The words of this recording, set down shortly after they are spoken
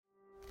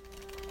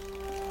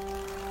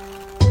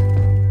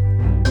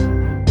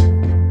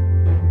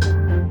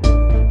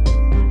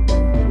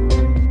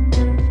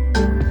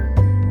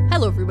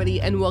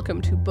welcome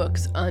to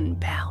Books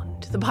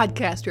Unbound, the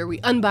podcast where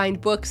we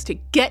unbind books to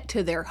get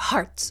to their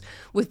hearts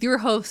with your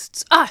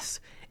hosts,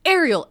 us,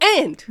 Ariel,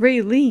 and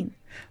Raylene,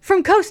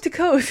 from coast to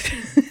coast.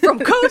 From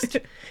coast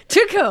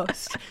to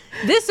coast.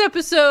 This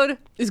episode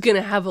is going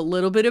to have a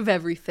little bit of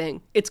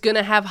everything. It's going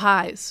to have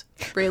highs.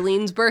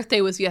 Raylene's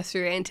birthday was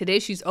yesterday, and today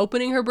she's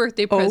opening her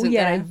birthday present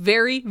that I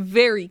very,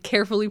 very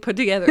carefully put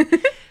together.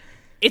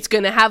 It's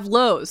going to have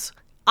lows.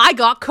 I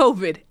got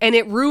COVID, and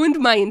it ruined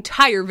my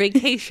entire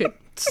vacation.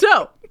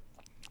 So,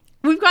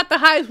 we've got the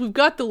highs, we've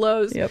got the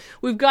lows,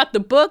 we've got the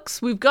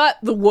books, we've got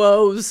the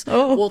woes.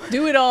 We'll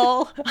do it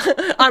all.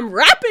 I'm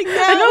rapping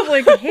now. I know,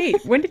 like, hey,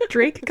 when did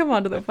Drake come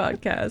onto the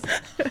podcast?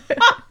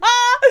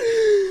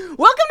 Welcome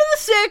to the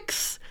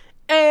Six,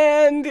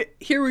 and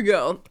here we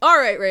go. All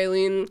right,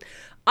 Raylene,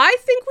 I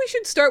think we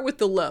should start with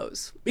the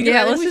lows. Because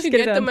I think we should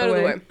get them out of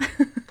the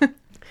way.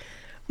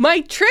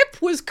 My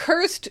trip was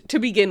cursed to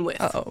begin with.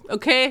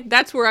 Okay,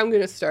 that's where I'm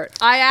going to start.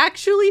 I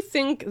actually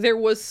think there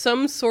was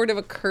some sort of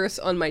a curse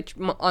on my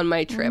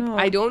trip.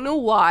 I don't know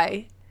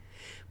why,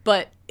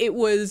 but there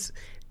was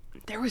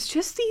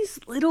just these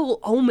little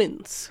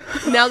omens.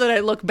 Now that I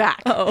look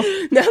back,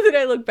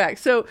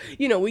 so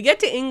we get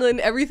to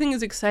England, everything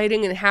is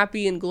exciting and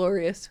happy and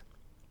glorious,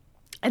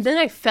 and then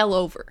I fell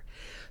over.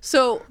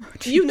 So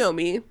you know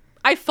me,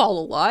 I fall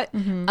a lot.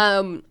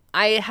 Mm-hmm.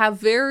 I have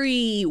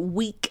very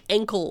weak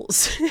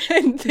ankles,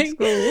 and they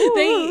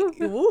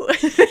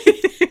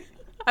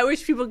I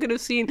wish people could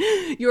have seen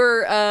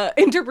your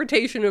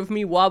interpretation of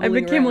me wobbling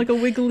around. I became like a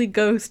wiggly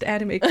ghost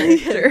anime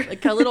character.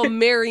 Like a little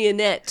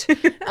marionette.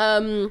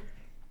 I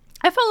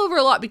fell over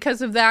a lot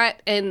because of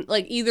that, and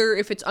like either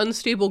if it's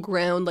unstable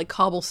ground, like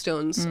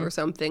cobblestones or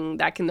something,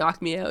 that can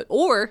knock me out,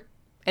 or,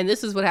 and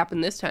this is what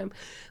happened this time,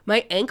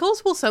 my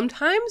ankles will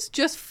sometimes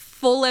just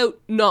full out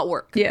not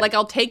work. Yeah. Like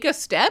I'll take a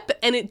step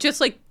and it just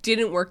like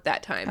didn't work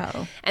that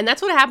time. And that's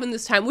what happened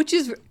this time, which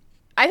is,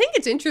 I think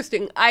it's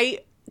interesting.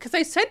 Because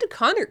I said to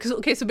Connor,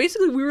 so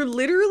basically we were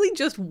literally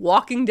just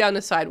walking down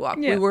a sidewalk.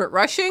 Yeah. We weren't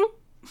rushing.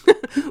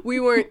 We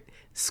weren't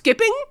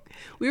skipping.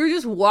 We were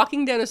just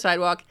walking down a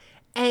sidewalk,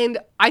 and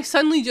I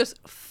suddenly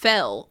just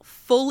fell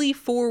fully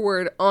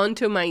forward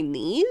onto my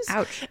knees.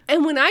 Ouch.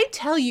 And when I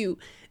tell you,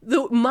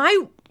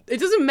 it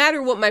doesn't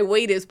matter what my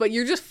weight is, but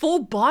you're just full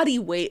body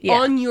weight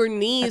on your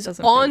knees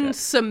on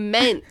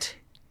cement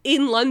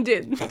in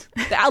London.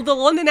 The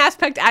London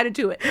aspect added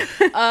to it.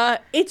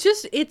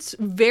 It's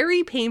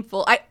very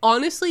painful. I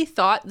honestly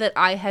thought that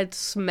I had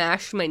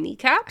smashed my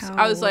kneecaps.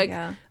 I was like,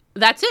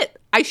 that's it.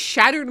 I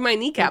shattered my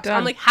kneecaps.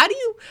 I'm like, how do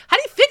you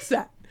fix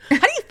that? How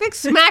do you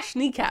fix smashed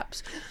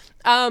kneecaps?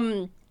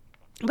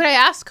 But I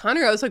asked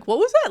Connor, I was like, what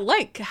was that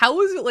like? How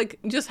was it like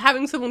just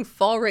having someone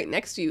fall right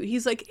next to you?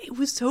 He's like, it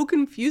was so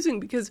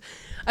confusing because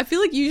I feel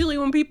like usually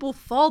when people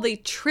fall, they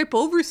trip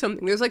over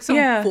something. There's like some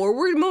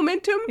forward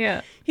momentum.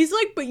 Yeah. He's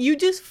like, but you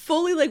just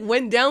fully like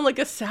went down like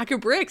a sack of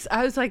bricks.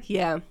 I was like,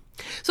 yeah.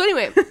 So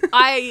anyway,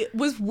 I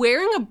was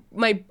wearing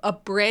a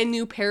brand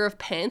new pair of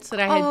pants that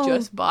I had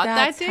just bought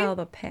that day. That's how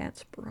the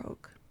pants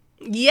broke.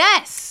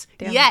 Yes.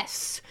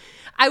 Yes.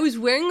 I was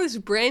wearing this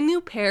brand new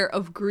pair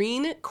of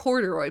green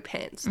corduroy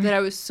pants that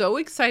I was so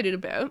excited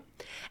about,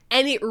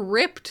 and it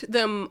ripped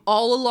them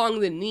all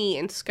along the knee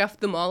and scuffed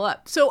them all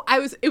up. So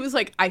it was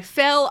like I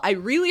fell, I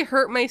really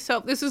hurt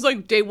myself. This is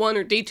like day 1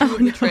 or day 2 of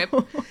the trip,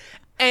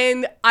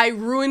 and I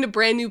ruined a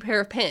brand new pair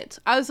of pants.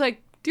 I was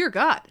like, dear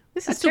God,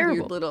 this is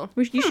terrible.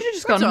 You should have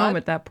just gone home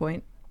at that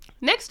point.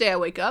 Next day I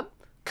wake up,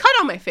 cut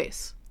on my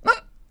face.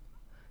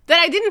 That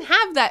I didn't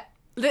have that.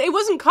 It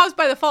wasn't caused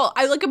by the fall.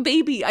 Like a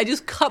baby, I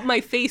just cut my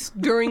face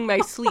during my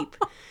sleep.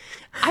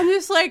 I'm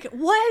just like,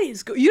 what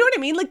is you know what I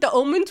mean? Like the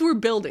omens were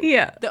building.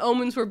 Yeah. The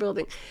omens were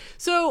building.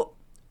 So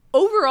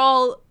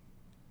overall,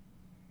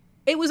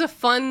 it was a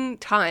fun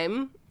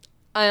time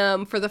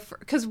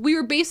because we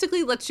were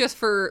basically, let's just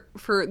for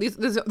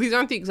these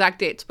aren't the exact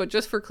dates, but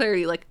just for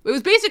clarity, like it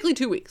was basically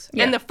 2 weeks.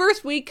 Yeah. And the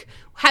first week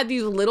had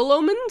these little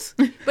omens,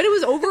 but it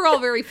was overall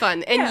very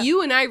fun. And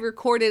you and I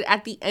recorded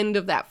at the end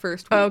of that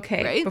first week.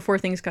 Okay. Right? Before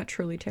things got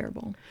truly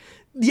terrible.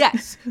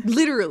 Yes,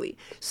 literally.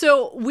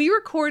 So we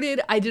recorded,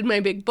 I did my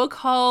big book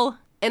haul,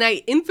 and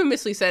I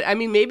infamously said, I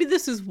mean, maybe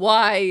this is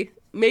what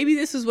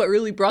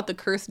really brought the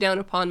curse down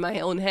upon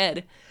my own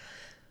head.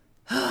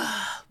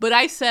 But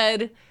I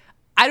said,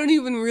 I don't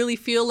even really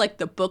feel like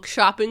the book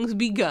shopping's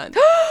begun.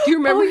 Do you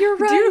remember? Oh, you're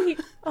right.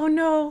 Oh,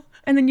 no.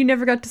 And then you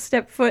never got to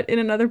step foot in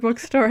another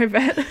bookstore, I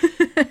bet.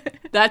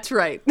 That's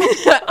right.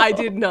 I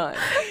did not.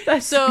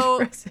 That's so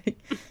depressing.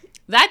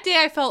 That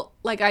day I felt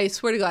like, I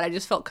swear to God, I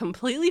just felt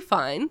completely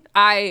fine.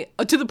 To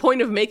the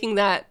point of making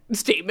that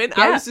statement,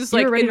 I was just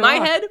like, in my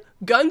head,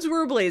 guns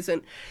were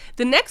ablazing.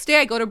 The next day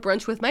I go to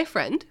brunch with my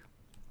friend.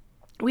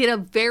 We had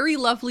a very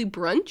lovely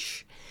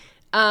brunch.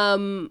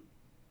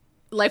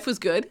 Life was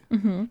good.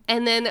 Mm-hmm.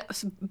 And then,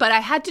 but I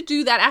had to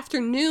do that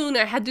afternoon.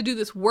 I had to do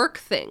this work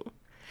thing.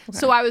 Okay.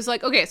 So I was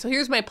like, okay, so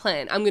here's my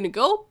plan. I'm going to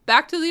go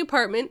back to the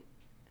apartment.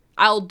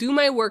 I'll do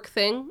my work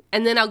thing.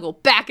 And then I'll go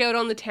back out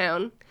on the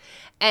town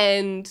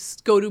and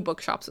go to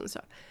bookshops and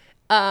stuff.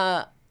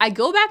 I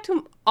go back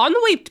to, on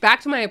the way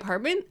back to my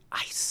apartment,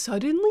 I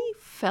suddenly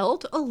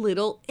felt a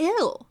little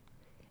ill.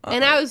 Uh-oh.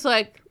 And I was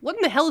like, what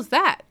in the hell is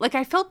that? Like,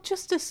 I felt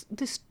just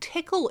this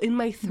tickle in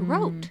my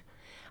throat.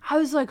 I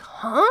was like,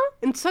 huh?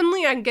 And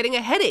suddenly I'm getting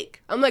a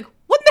headache. I'm like,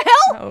 what the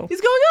hell is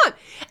going on?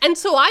 And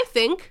so I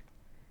think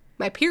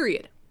my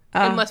period.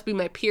 It must be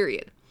my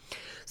period.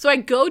 So I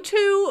go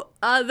to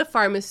the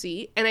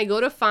pharmacy and I go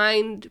to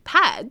find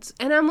pads.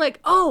 And I'm like,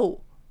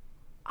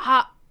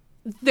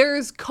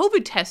 there's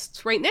COVID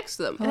tests right next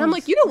to them. And I'm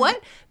like, you know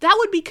what? That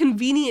would be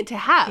convenient to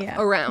have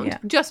around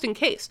just in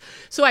case.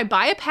 So I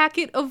buy a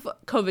packet of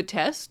COVID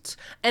tests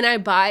and I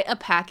buy a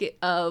packet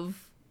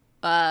of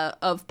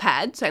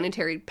pads,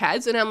 sanitary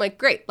pads. And I'm like,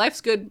 great,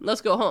 life's good.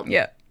 Let's go home.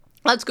 Yeah.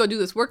 Let's go do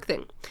this work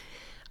thing.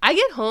 I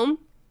get home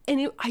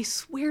and I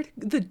swear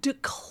the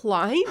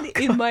decline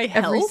in my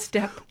health. Every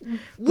step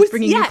was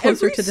bringing you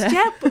closer to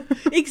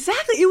death.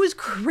 Exactly. It was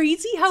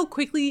crazy how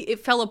quickly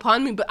it fell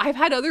upon me. But I've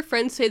had other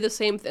friends say the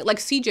same thing. Like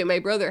CJ, my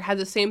brother, had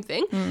the same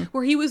thing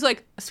where he was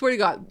like, I swear to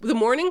God, the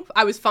morning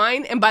I was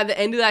fine. And by the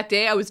end of that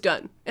day, I was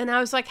done. And I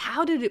was like,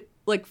 how did it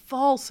like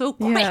fall so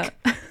quick?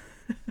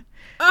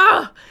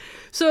 Yeah.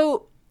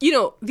 So, you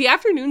know, the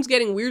afternoon's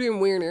getting weirder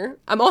and weirder.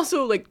 I'm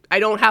also like, I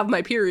don't have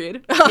my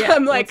period. Yeah,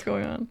 I'm like, what's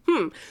going on?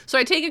 So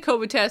I take a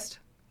COVID test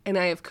and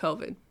I have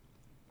COVID.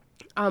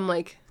 I'm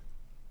like,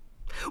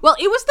 well,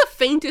 it was the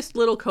faintest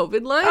little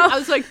COVID line. I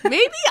was like,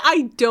 maybe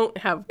I don't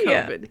have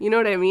COVID. Yeah. You know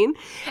what I mean?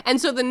 And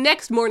so the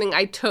next morning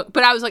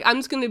but I was like, I'm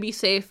just going to be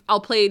safe.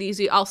 I'll play it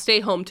easy. I'll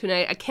stay home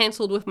tonight. I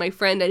canceled with my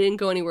friend. I didn't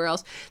go anywhere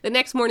else. The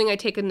next morning I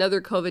take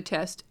another COVID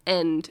test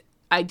and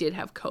I did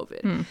have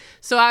COVID.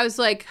 So I was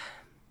like,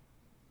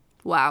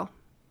 wow,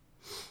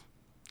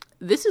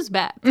 this is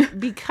bad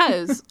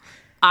because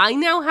I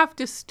now have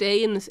to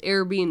stay in this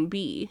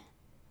Airbnb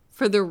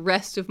for the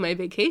rest of my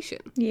vacation.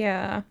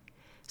 Yeah.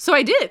 So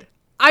I did.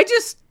 I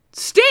just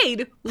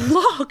stayed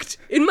locked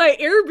in my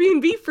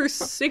Airbnb for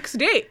 6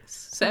 days.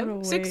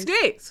 6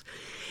 days.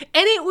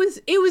 And it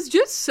was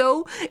just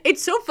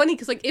it's so funny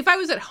because, like, if I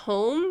was at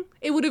home,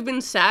 it would have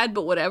been sad,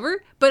 but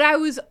whatever. But I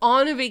was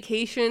on a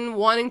vacation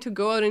wanting to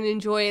go out and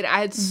enjoy it. I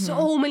had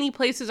so many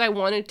places I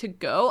wanted to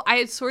go. I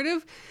had sort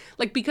of,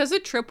 like, because the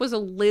trip was a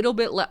little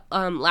bit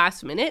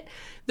last minute,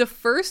 the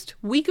first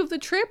week of the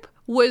trip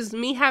was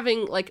me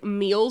having, like,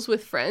 meals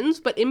with friends.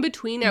 But in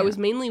between, I was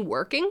mainly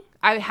working.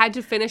 I had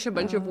to finish a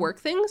bunch of work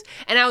things.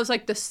 And I was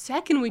like, the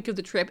second week of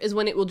the trip is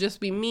when it will just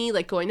be me,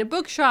 like, going to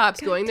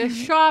bookshops, going to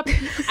shop.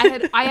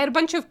 I had a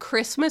bunch of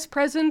Christmas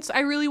presents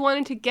I really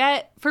wanted to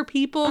get for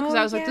people because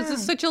I was like, this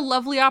is such a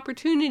lovely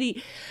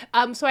opportunity.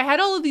 So I had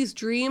all of these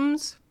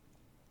dreams.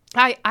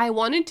 I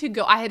wanted to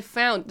go. I had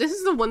found, this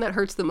is the one that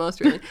hurts the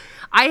most, really.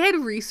 I had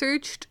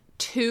researched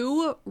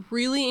 2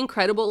 really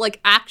incredible,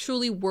 like,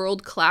 actually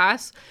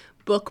world-class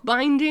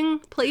bookbinding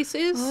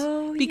places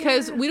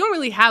because we don't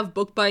really have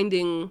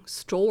bookbinding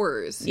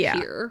stores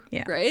here,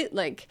 right?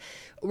 Like,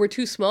 we're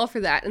too small for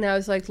that. And I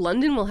was like,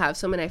 London will have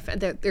some. And I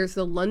found that there's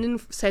the London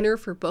Center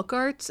for Book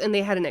Arts and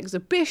they had an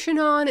exhibition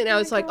on. And I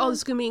was like, oh, this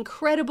is going to be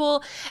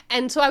incredible.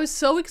 And so I was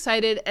so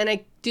excited and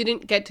I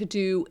didn't get to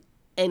do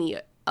any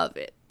of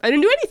it. I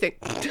didn't do anything.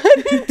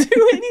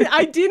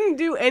 I didn't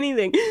do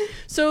anything.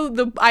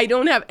 So I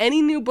don't have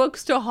any new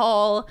books to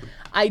haul.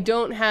 I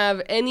don't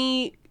have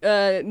any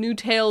new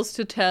tales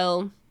to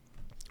tell.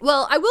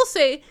 Well, I will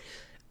say,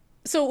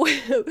 so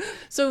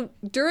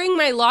during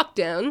my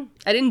lockdown,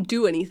 I didn't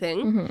do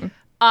anything.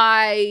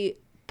 I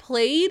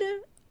played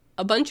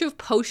a bunch of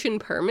Potion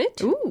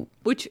Permit,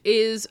 which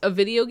is a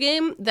video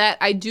game that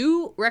I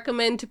do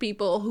recommend to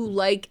people who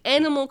like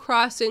Animal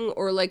Crossing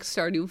or like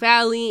Stardew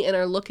Valley and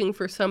are looking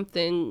for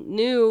something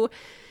new.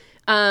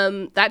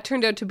 That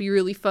turned out to be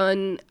really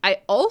fun. I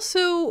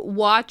also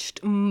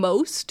watched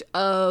most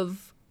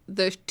of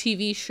the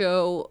TV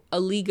show A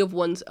League of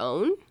One's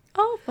Own.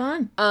 Oh,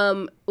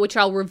 fun. Which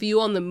I'll review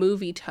on the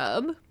Movie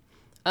Tub.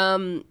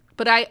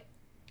 But I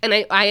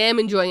am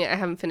enjoying it. I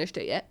haven't finished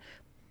it yet.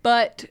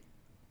 But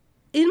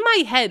in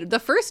my head, the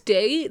first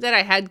day that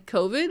I had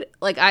COVID,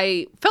 like,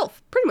 I felt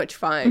pretty much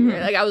fine.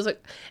 Right? Like, I was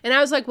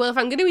like, well, if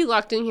I'm going to be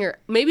locked in here,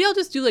 maybe I'll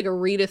just do, like, a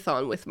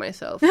readathon with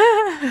myself.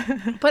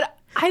 But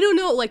I don't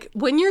know, like,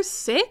 when you're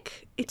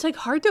sick, it's, like,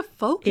 hard to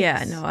focus.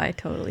 Yeah, no, I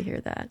totally hear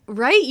that.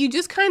 Right? You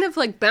just kind of,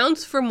 like,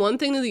 bounce from one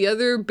thing to the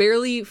other,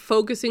 barely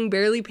focusing,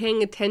 barely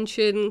paying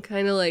attention,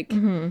 kind of like,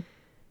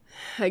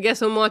 I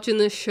guess I'm watching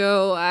this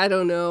show. I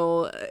don't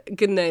know.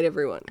 Good night,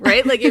 everyone.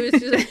 Right? Like, it was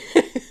just...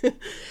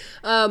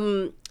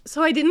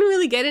 So I didn't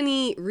really get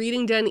any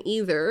reading done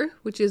either,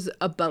 which is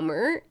a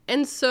bummer.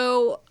 And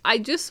so I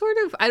just sort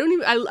of,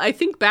 I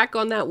think back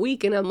on that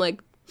week and I'm like,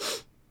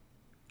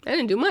 I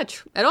didn't do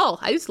much at all.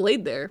 I just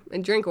laid there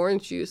and drank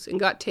orange juice and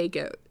got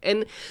takeout.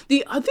 And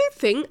the other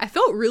thing, I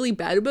felt really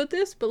bad about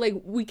this, but like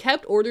we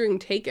kept ordering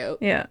takeout.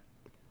 Yeah.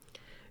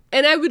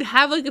 And I would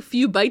have like a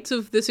few bites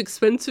of this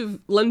expensive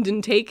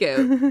London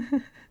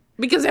takeout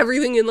because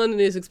everything in London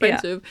is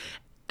expensive.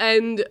 Yeah.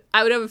 And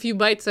I would have a few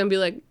bites and be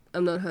like,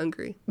 I'm not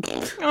hungry.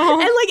 Oh.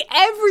 And like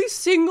every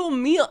single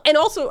meal. And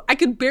also I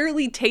could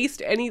barely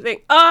taste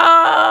anything.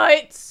 Oh,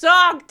 it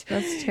sucked.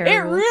 That's terrible.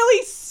 It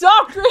really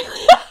sucked.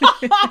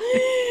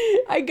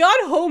 I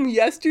got home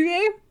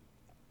yesterday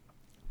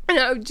and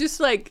I was just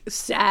like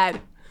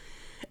sad.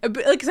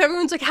 Like, cause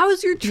everyone's like, how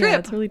was your trip? Yeah,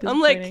 it's really I'm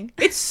like,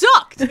 it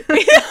sucked.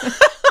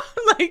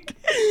 Like,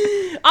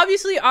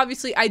 obviously,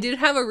 I did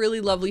have a really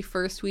lovely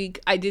first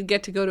week. I did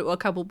get to go to a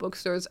couple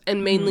bookstores,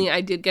 and mainly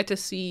I did get to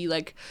see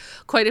like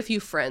quite a few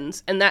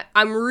friends, and that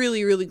I'm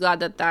really, really glad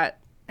that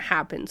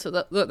happened. So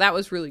that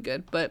was really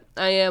good. But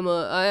I am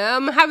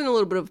having a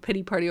little bit of a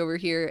pity party over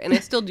here, and I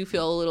still do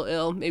feel a little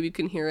ill. Maybe you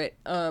can hear it.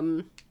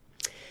 But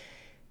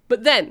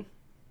then,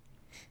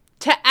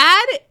 to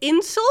add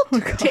insult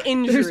to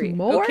injury, there's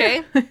more?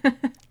 Okay?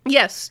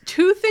 Yes,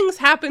 2 things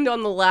happened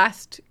on the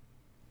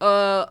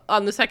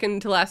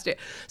second to last day.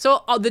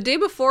 So the day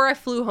before I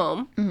flew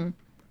home,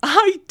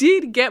 I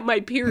did get my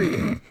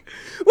period.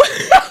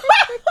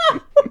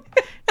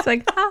 It's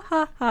like, ha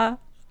ha ha.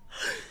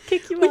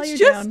 Kick you while you're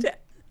down.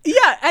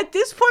 Yeah, at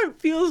this point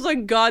feels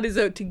like God is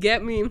out to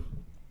get me.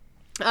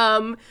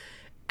 And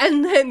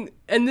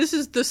this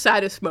is the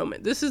saddest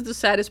moment. This is the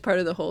saddest part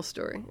of the whole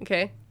story,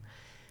 okay?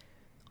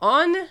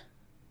 On,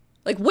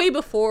 like, way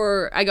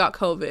before I got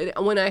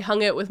COVID, when I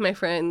hung out with my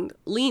friend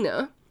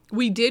Lena,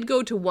 we did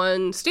go to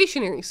one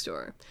stationery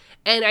store.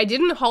 And I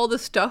didn't haul the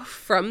stuff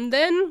from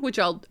then, which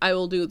I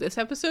will do this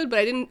episode, but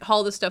I didn't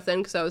haul the stuff then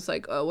because I was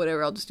like, oh,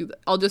 whatever, I'll just do that.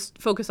 I'll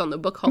just focus on the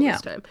book haul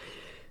this time.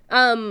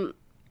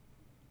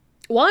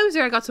 While I was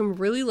there, I got some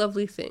really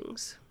lovely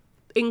things,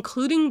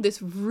 including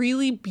this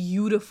really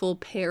beautiful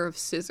pair of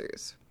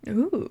scissors.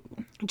 Ooh.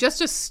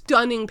 Just a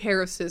stunning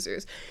pair of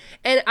scissors.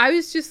 And I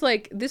was just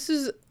like, this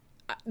is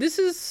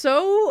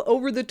so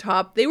over the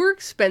top. They were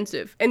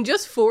expensive. And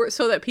just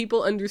so that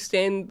people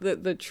understand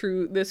the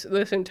true, this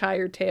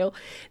entire tale,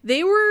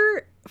 they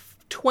were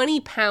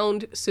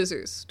 20-pound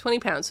scissors. 20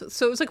 pounds.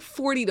 So it was like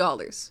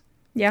 $40.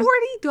 Yeah.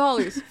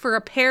 $40 for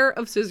a pair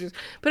of scissors.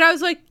 But I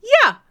was like,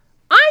 yeah,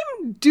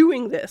 I'm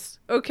doing this,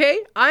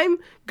 okay? I'm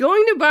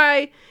going to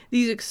buy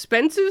these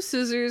expensive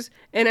scissors,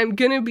 and I'm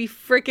going to be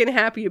freaking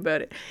happy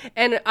about it.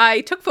 And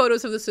I took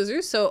photos of the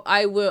scissors, so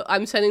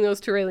I'm sending those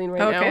to Raylene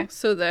right now,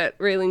 so that,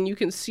 Raylene, you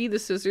can see the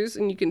scissors,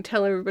 and you can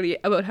tell everybody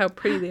about how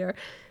pretty they are.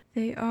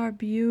 They are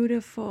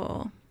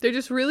beautiful. They're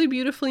just really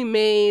beautifully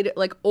made,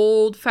 like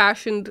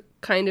old-fashioned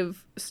kind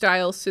of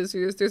style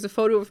scissors. There's a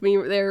photo of me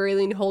there,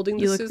 Raylene, holding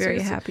the scissors. You look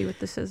very happy with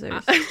the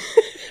scissors.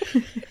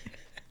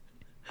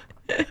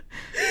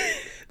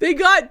 They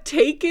got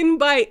taken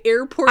by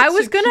airport security. I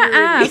was going to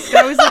ask.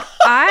 I was like,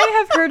 I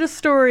have heard a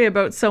story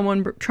about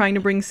someone trying to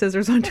bring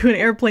scissors onto an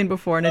airplane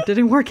before, and it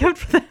didn't work out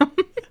for them.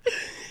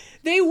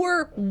 They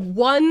were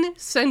 1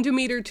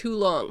 centimeter too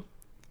long.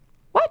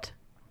 What?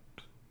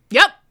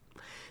 Yep.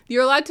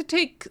 You're allowed to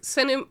take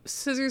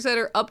scissors that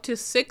are up to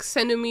 6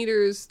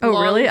 centimeters long.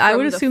 Oh, really? I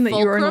would assume that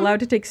you weren't allowed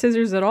to take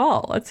scissors at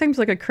all. That seems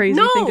like a crazy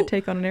thing to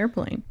take on an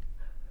airplane.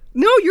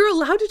 No, you're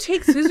allowed to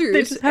take scissors.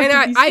 They just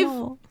have to be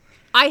small.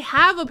 I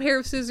have a pair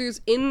of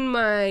scissors in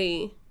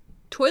my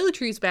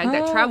toiletries bag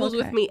that travels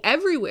with me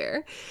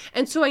everywhere.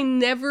 And so I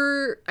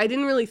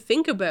didn't really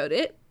think about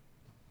it.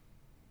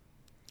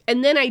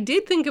 And then I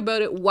did think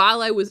about it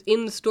while I was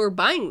in the store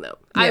buying them.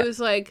 Yeah. I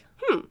was like,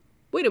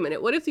 wait a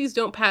minute, what if these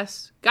don't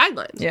pass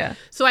guidelines? Yeah.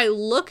 So I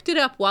looked it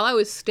up while I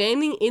was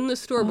standing in the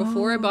store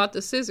before I bought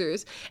the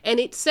scissors,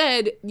 and it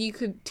said you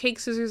could take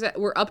scissors that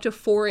were up to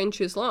 4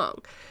 inches long.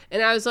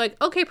 And I was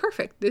like, okay,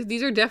 perfect.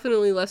 These are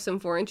definitely less than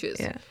 4 inches.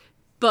 Yeah.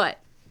 But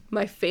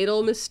my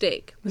fatal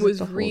mistake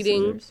was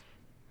reading... Scissors?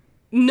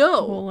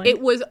 No, it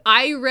was,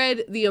 I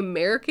read the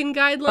American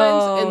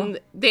guidelines, and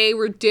they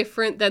were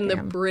different than the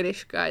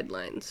British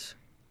guidelines.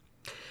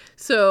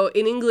 So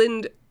in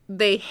England,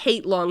 they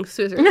hate long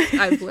scissors,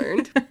 I've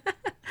learned.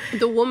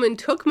 The woman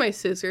took my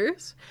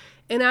scissors,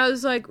 and I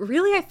was like,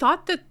 really? I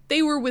thought that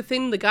they were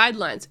within the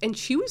guidelines. And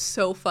she was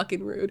so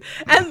fucking rude.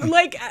 And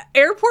like,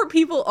 airport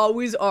people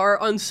always are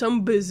on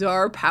some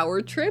bizarre power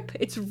trip.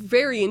 It's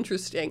very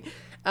interesting.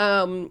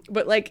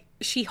 But like,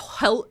 she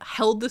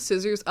held the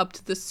scissors up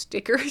to the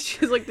sticker. She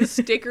has like the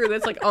sticker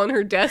that's like on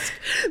her desk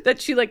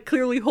that she like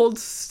clearly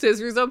holds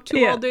scissors up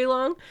to all day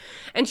long.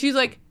 And she's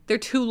like, they're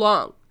too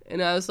long.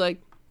 And I was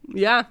like,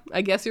 yeah,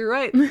 I guess you're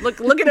right.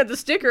 Looking at the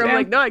sticker, I'm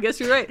like, no, I guess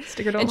you're right.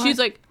 Sticker don't and lie. she's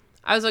like,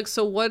 I was like,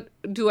 so what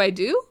do I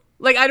do?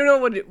 Like, I don't know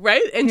what,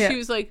 right? And she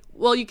was like,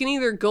 well, you can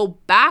either go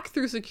back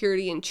through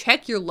security and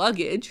check your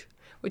luggage,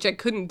 which I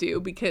couldn't do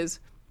because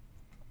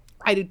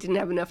I didn't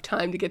have enough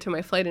time to get to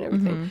my flight and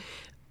everything. Mm-hmm.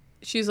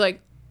 She's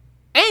like,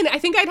 and I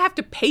think I'd have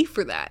to pay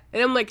for that.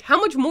 And I'm like, how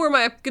much more am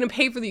I going to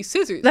pay for these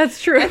scissors?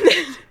 That's true.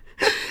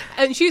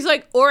 And she's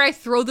like, or I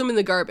throw them in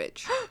the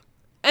garbage.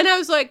 And I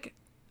was like,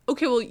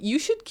 okay, well, you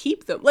should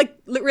keep them. Like,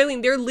 really,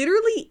 they're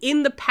literally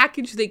in the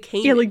package they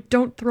came in. Yeah, like,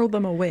 don't throw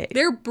them away.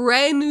 They're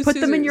brand new Put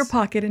scissors. them in your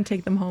pocket and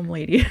take them home,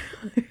 lady.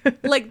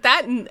 Like,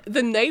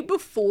 the night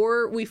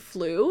before we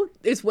flew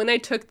is when I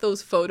took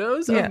those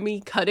photos of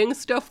me cutting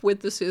stuff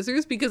with the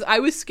scissors, because I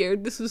was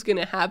scared this was going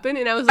to happen.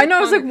 And I was like, I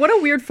was like, what a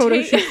weird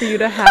photo shoot for you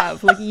to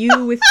have. Like,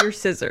 you with your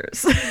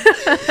scissors.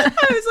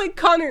 I was like,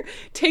 Connor,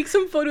 take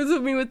some photos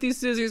of me with these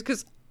scissors,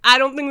 because I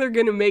don't think they're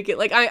going to make it.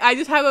 Like, I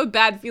just have a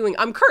bad feeling.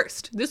 I'm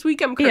cursed. This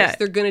week I'm cursed. Yeah.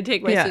 They're going to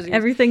take my scissors.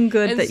 Everything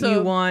good that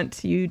you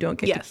want, you don't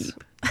get to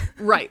keep.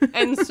 Right.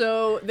 And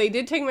so they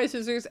did take my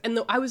scissors. And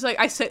I was like,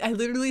 I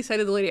literally said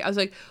to the lady, I was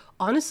like,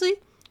 honestly,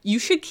 you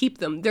should keep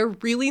them. They're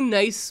really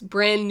nice,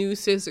 brand new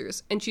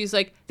scissors. And she's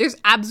like, there's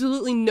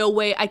absolutely no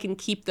way I can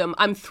keep them.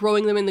 I'm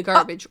throwing them in the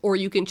garbage, or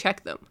you can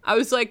check them. I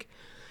was like,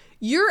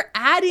 you're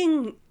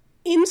adding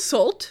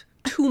insult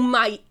to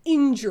my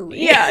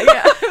injury. Yeah.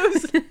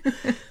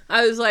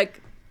 I was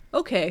like,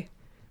 okay,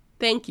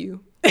 thank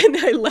you. And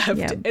I left.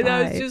 Yeah, and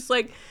I was just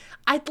like,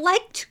 I'd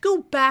like to go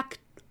back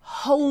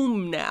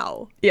home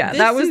now. Yeah,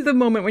 that was the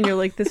moment when you're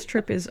like, this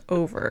trip is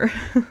over.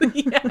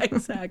 Yeah,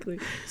 exactly.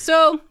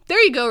 So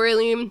there you go,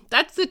 Raylene.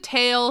 That's the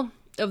tale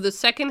of the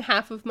second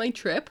half of my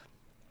trip.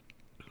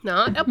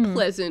 Not a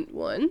pleasant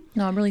one.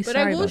 No, I'm really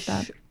sorry about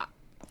that.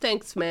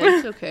 Thanks, man.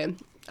 It's okay.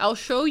 I'll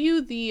show you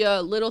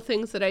the little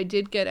things that I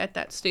did get at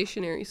that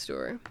stationery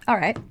store. All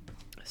right.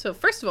 So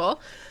first of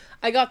all,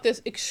 I got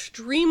this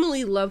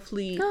extremely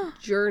lovely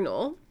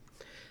journal.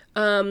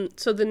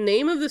 So the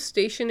name of the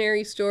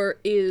stationery store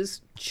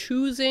is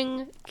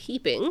Choosing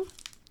Keeping.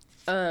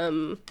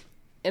 And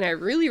I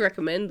really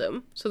recommend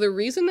them. So the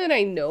reason that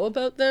I know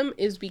about them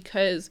is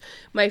because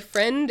my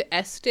friend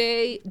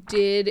Estee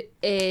did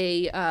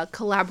a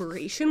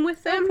collaboration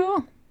with them. Oh,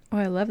 cool. Oh,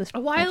 I love this. A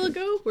while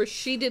ago, where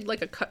she did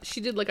like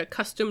a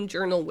custom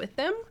journal with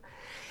them.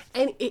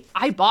 And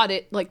I bought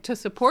it like to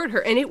support her.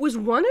 And it was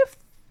one of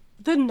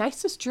the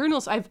nicest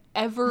journals I've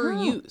ever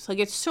used. Like,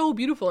 it's so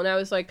beautiful. And I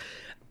was like,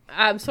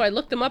 so I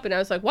looked them up and I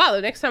was like, wow,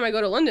 the next time I go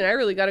to London, I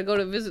really got to go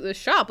to visit this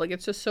shop. Like,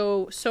 it's just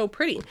so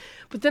pretty.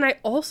 But then I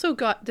also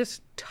got this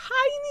tiny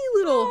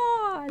little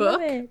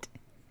book. I love it.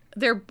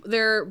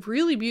 They're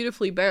really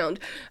beautifully bound.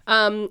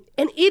 And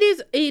it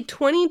is a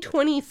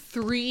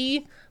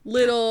 2023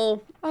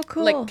 little,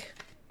 like,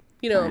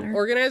 planner.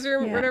 Organizer,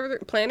 whatever,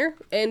 planner.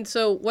 And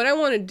so what I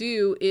want to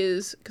do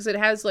is, because it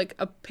has like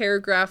a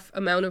paragraph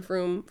amount of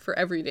room for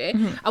every day,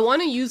 I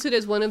want to use it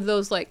as one of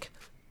those like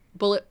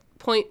bullet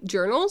point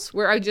journals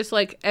where I just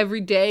like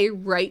every day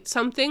write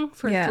something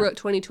throughout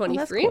 2023. Oh,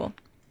 that's cool.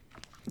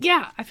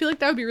 Yeah, I feel like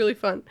that would be really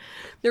fun.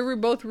 They were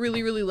both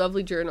really, really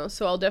lovely journals,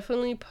 so I'll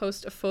definitely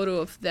post a photo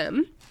of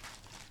them.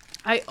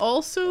 I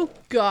also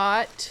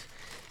got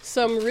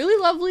some really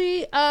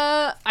lovely,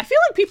 I feel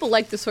like people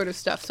like this sort of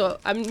stuff, so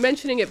I'm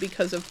mentioning it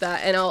because of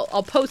that, and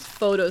I'll post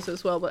photos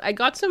as well, but I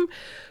got some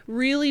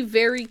really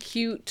very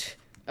cute,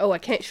 I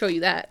can't show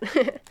you that.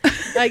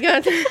 I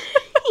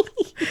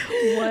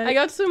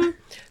got some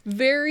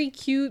very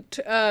cute,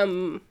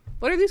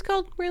 what are these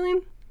called,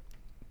 Raylene?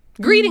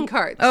 Greeting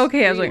cards.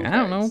 Okay, I was like, I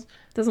don't know.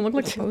 Doesn't look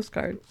like a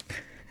postcard.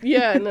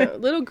 Yeah, no,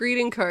 little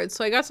greeting cards.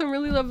 So I got some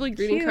really lovely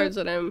greeting cards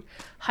that I'm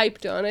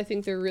hyped on. I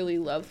think they're really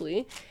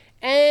lovely.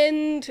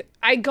 And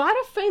I got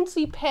a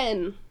fancy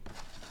pen,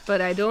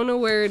 but I don't know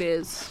where it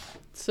is.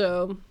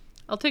 So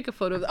I'll take a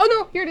photo of it. Oh,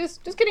 no, here it is.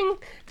 Just kidding.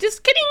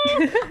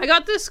 I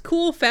got this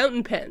cool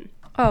fountain pen.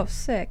 Oh,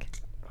 sick.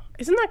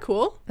 Isn't that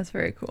cool? That's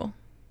very cool.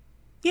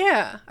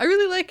 Yeah, I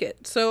really like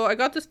it. So I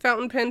got this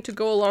fountain pen to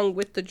go along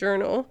with the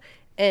journal.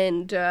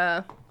 And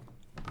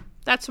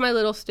that's my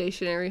little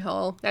stationery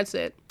haul. That's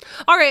it.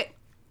 All right.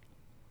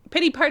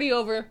 Pity party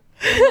over.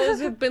 The lows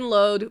have been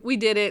low. We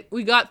did it.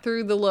 We got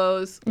through the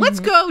lows.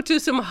 Let's go to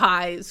some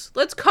highs.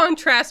 Let's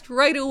contrast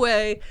right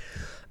away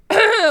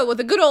with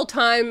a good old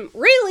time.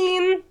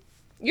 Raylene,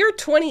 you're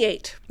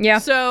 28. Yeah.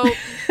 So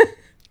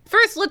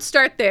first, let's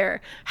start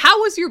there. How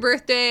was your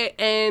birthday,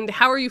 and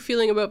how are you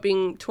feeling about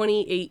being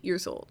 28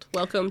 years old?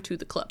 Welcome to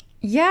the club.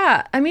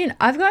 Yeah. I mean,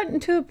 I've gotten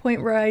to a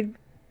point where I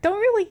don't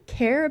really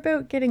care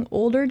about getting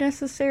older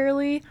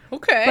necessarily.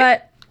 Okay.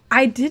 But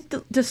I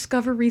did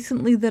discover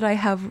recently that I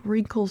have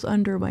wrinkles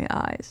under my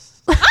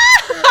eyes.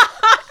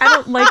 I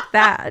don't like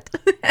that.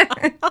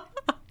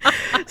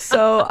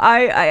 So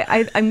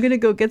I'm going to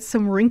go get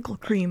some wrinkle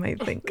cream, I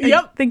think.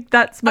 Yep. I think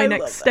that's my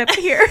next step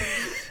here.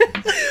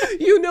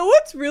 You know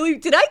what's really...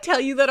 Did I tell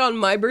you that on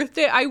my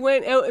birthday I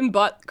went out and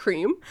bought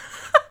cream?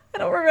 I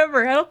don't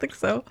remember. I don't think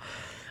so.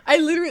 I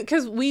literally...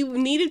 Because we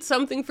needed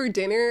something for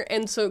dinner,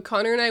 and so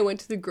Connor and I went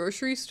to the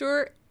grocery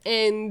store,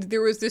 and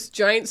there was this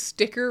giant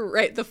sticker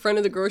right at the front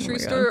of the grocery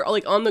store,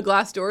 like on the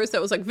glass doors,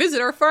 that was like,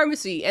 visit our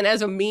pharmacy. And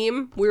as a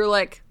meme, we were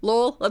like,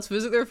 lol, let's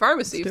visit their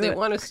pharmacy if they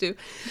want us to.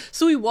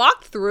 So we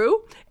walked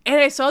through, and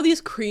I saw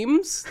these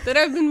creams that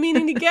I've been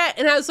meaning to get,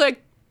 and I was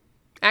like,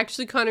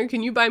 actually, Connor,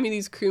 can you buy me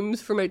these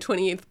creams for my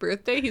 28th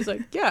birthday? He's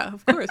like, yeah,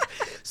 of course.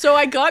 So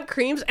I got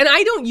creams, and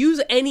I don't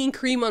use any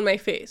cream on my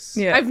face.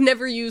 Yeah. I've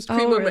never used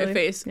cream on my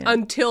face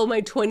until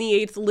my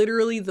 28th,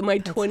 literally my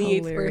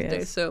 28th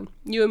birthday. So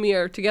you and me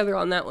are together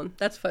on that one.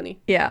 That's funny.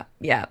 Yeah.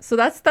 So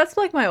that's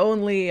like my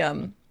only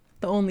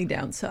the only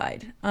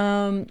downside.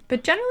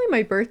 But generally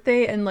my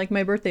birthday and like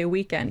my birthday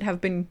weekend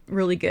have been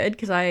really good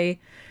because I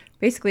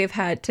basically have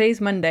had, today's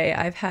Monday,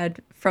 I've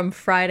had from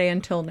Friday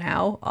until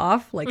now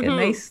off, like a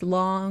nice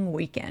long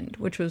weekend,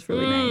 which was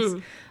really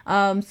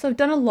nice. So I've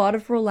done a lot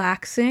of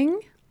relaxing,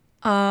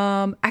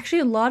 actually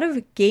a lot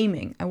of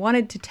gaming. I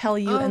wanted to tell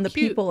you and the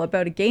people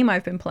about a game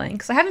I've been playing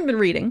because I haven't been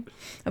reading,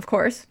 of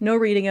course, no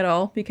reading at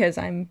all because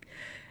I'm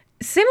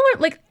similar,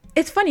 like,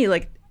 it's funny,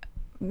 like,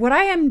 what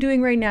I am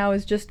doing right now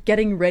is just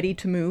getting ready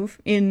to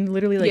move in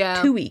literally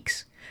like 2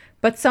 weeks.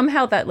 But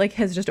somehow that like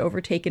has just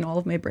overtaken all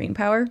of my brain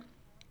power.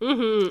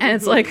 And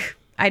it's like,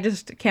 I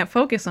just can't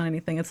focus on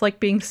anything. It's like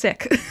being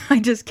sick. I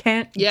just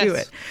can't do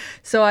it.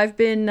 So I've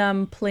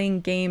been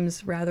playing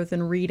games rather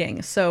than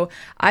reading. So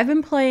I've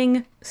been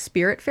playing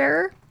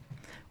Spiritfarer,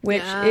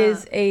 which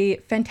is a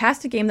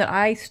fantastic game that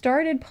I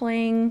started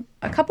playing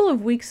a couple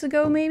of weeks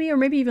ago, maybe, or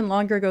maybe even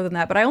longer ago than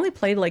that. But I only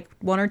played like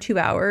 1 or 2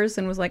 hours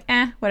and was like,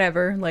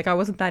 whatever. Like I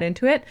wasn't that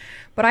into it.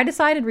 But I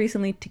decided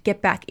recently to get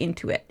back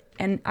into it.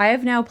 And I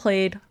have now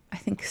played, I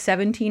think,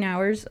 17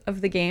 hours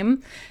of the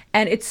game.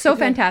 And it's so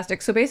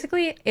fantastic. So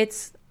basically,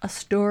 it's a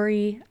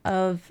story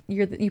of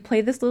you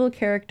play this little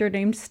character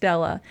named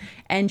Stella,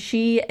 and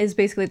she is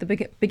basically at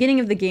the beginning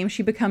of the game,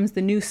 she becomes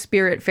the new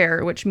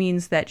Spiritfarer, which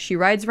means that she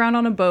rides around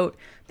on a boat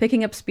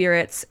picking up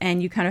spirits,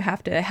 and you kind of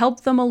have to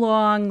help them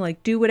along,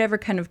 like do whatever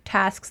kind of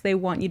tasks they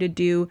want you to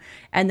do,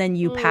 and then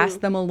you pass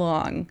them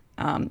along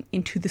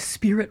into the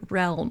spirit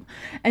realm.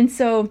 And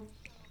so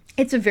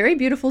it's a very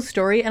beautiful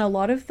story, and a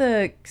lot of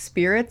the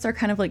spirits are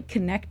kind of like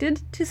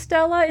connected to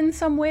Stella in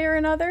some way or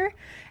another.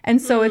 And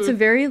so it's a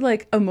very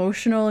like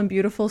emotional and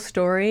beautiful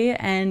story,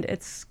 and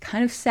it's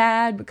kind of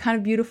sad but kind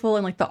of beautiful,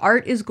 and like the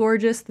art is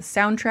gorgeous, the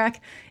soundtrack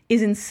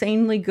is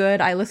insanely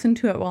good. I listen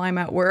to it while I'm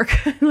at work.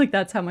 Like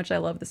that's how much I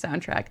love the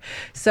soundtrack.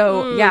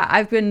 So yeah,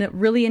 I've been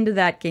really into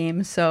that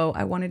game, so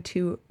I wanted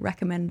to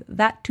recommend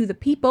that to the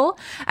people.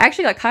 I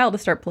actually got Kyle to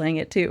start playing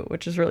it too,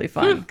 which is really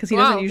fun because he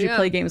doesn't usually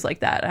play games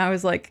like that. And I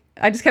was like,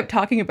 I just kept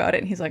talking about it,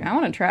 and he's like, I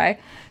want to try.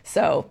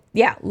 So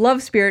yeah, love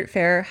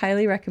Spiritfarer,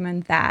 highly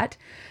recommend that.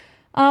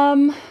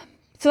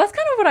 So that's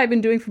kind of what I've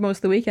been doing for most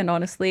of the weekend,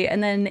 honestly.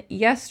 And then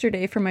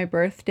yesterday for my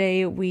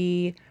birthday,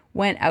 we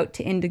went out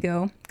to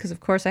Indigo because, of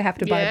course, I have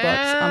to buy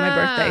books on my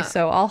birthday.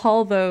 So I'll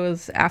haul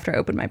those after I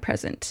open my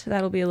present.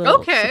 That'll be a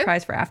little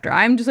surprise for after.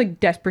 I'm just like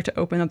desperate to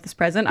open up this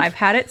present. I've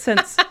had it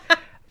since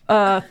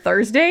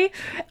Thursday,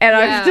 and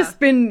I've just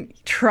been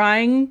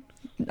trying.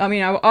 I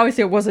mean,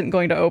 obviously I wasn't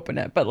going to open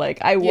it, but like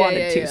I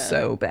wanted to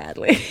so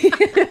badly.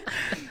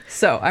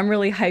 So I'm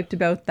really hyped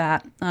about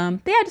that. I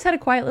just had a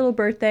quiet little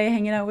birthday,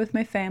 hanging out with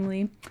my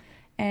family,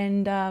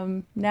 and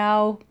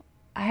now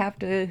I have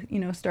to,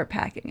 start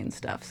packing and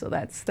stuff. So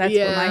that's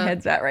where my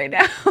head's at right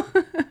now.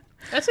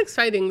 That's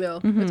exciting, though.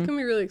 That's gonna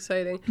be really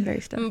exciting. Very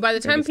stuff. By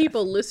the time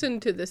people listen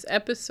to this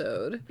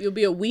episode, you'll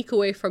be a week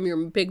away from your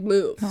big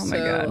move. Oh my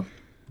god.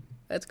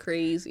 That's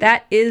crazy.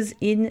 That is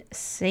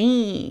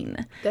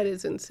insane. That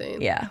is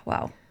insane. Yeah,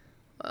 wow.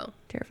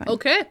 Terrifying.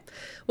 Okay.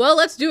 Well,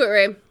 let's do it,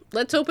 Ray.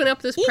 Let's open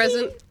up this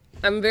present.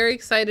 I'm very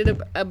excited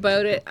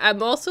about it.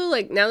 I'm also,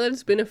 like, now that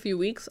it's been a few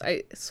weeks,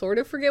 I sort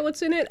of forget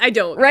what's in it. I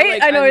don't. Right?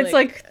 Like, I know, it's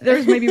like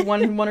there's maybe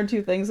one or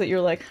two things that you're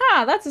like,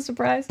 that's a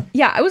surprise.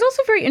 Yeah, I was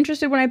also very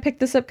interested when I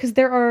picked this up because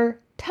there are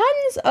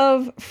tons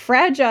of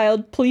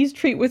fragile Please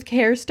Treat with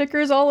Care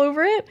stickers all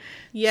over it.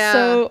 Yeah.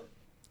 So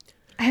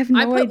I have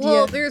no idea.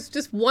 Well, there's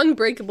just one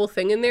breakable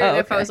thing in there, and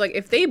if I was like,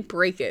 if they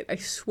break it, I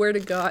swear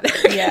to God.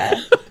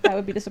 Yeah, that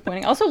would be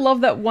disappointing. I also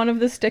love that one of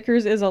the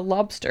stickers is a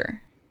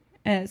lobster,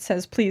 and it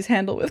says, please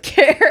handle with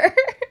care.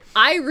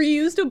 I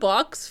reused a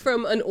box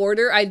from an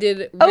order I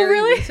did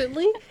very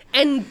recently,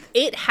 and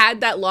it had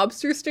that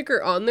lobster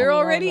sticker on there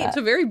already. It's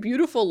a very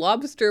beautiful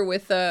lobster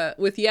with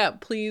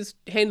please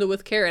handle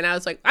with care, and I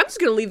was like, I'm just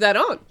gonna leave that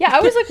on. Yeah,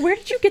 I was like, where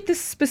did you get this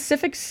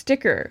specific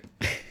sticker?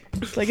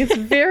 Like, it's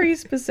very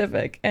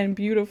specific and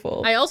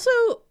beautiful.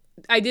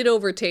 I did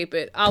overtape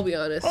it, I'll be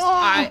honest.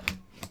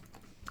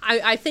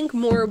 I think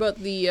more about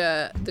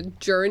the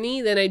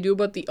journey than I do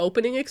about the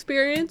opening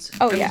experience.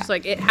 I'm just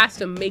like, it has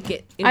to make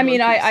it in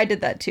I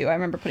did that too. I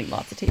remember putting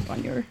lots of tape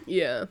on your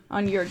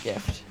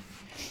gift.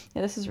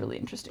 Yeah, this is really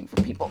interesting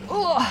for people.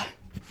 Ugh.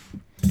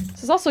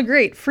 This is also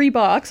great. Free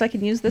box. I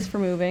can use this for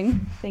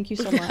moving. Thank you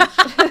so much.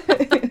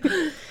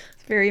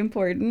 It's very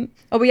important.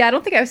 Oh, but yeah, I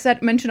don't think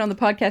I've mentioned on the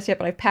podcast yet,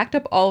 but I've packed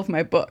up all of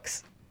my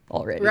books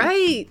already.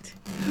 Right.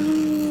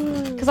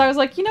 Because I was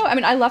like,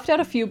 I left out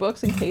a few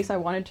books in case I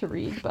wanted to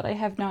read, but I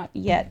have not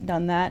yet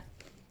done that.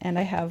 And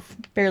I have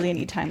barely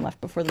any time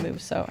left before the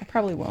move, so I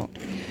probably won't.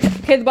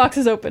 Okay, the box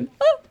is open.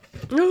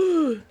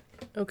 Oh.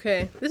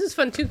 Okay, this is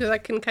fun too because I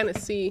can kind of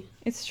see.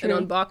 It's true.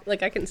 An unbox,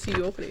 like I can see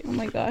you opening it. Oh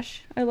my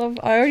gosh, I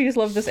already just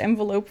love this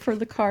envelope for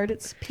the card.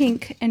 It's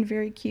pink and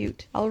very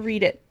cute. I'll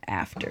read it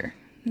after.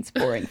 It's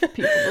boring for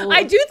people to look.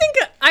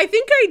 I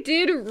think I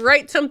did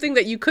write something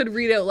that you could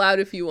read out loud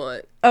if you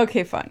want.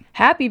 Okay, fine.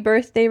 Happy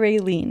birthday,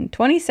 Raylene.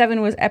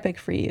 27 was epic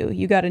for you.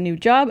 You got a new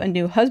job, a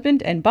new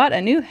husband, and bought a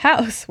new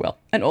house. Well,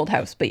 an old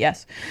house, but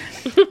yes.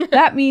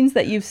 That means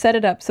that you've set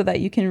it up so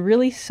that you can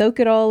really soak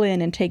it all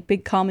in and take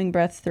big calming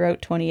breaths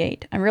throughout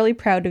 28. I'm really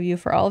proud of you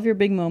for all of your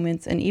big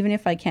moments, and even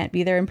if I can't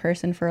be there in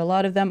person for a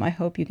lot of them, I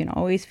hope you can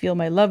always feel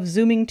my love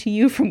zooming to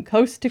you from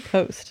coast to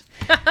coast.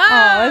 Oh,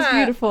 that's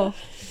beautiful.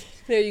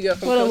 There you go.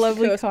 From what coast a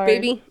lovely to coast, card.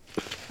 baby.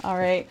 All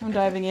right, I'm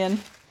diving in.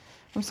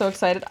 I'm so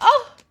excited.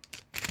 Oh,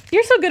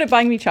 you're so good at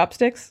buying me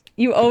chopsticks.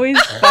 You always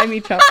buy me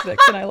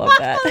chopsticks, and I love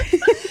that.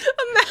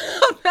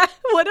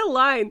 What a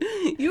line.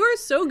 You are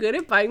so good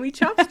at buying me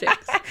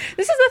chopsticks.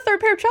 This is the third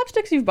pair of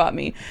chopsticks you've bought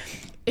me.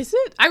 Is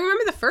it? I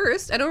remember the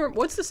first. I don't remember.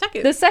 What's the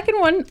second? The second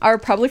one are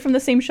probably from the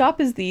same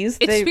shop as these.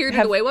 It's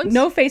Spirited Away ones?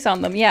 No face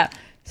on them, yeah.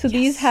 So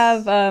these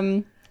have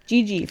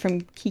Gigi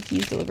from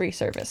Kiki's Delivery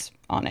Service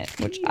on it,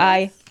 which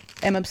I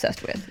am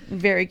obsessed with.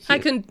 Very cute.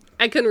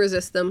 I couldn't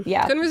resist them.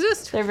 Yeah. Couldn't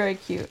resist. They're very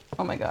cute.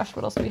 Oh my gosh,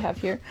 what else do we have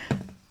here?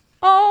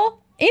 Oh,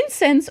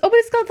 incense. Oh, but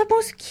it's got the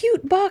most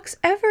cute box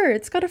ever.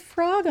 It's got a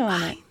frog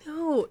on it. I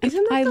know.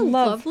 Isn't that I the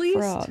love loveliest?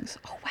 Frogs.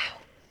 Oh, wow.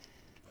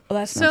 Oh,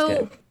 that smells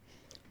good.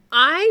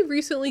 I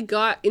recently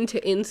got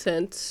into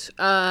incense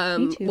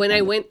when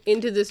I went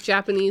into this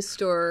Japanese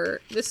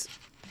store. This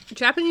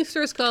Japanese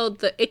store is called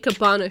the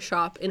Ikebana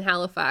Shop in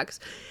Halifax.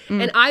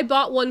 And I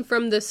bought one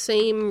from the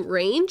same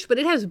range, but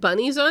it has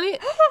bunnies on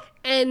it.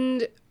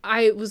 And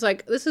I was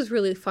like, this is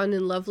really fun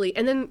and lovely.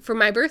 And then for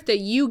my birthday,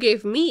 you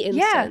gave me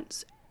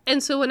incense. Yeah.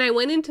 And so when I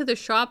went into the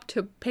shop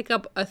to pick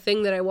up a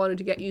thing that I wanted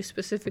to get you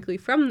specifically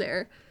from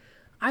there,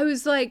 I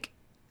was like,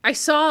 I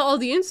saw all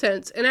the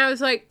incense and I was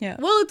like,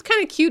 well, it's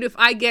kind of cute if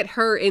I get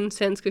her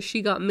incense because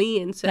she got me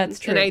incense. That's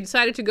true. And I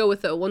decided to go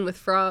with the one with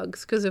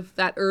frogs because of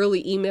that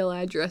early email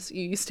address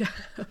you used to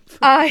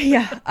have.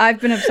 Yeah, I've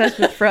been obsessed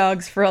with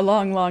frogs for a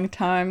long, long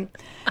time.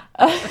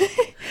 But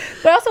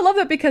I also love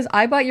that because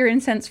I bought your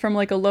incense from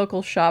like a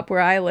local shop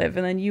where I live,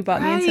 and then you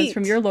bought me incense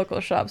from your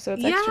local shop, so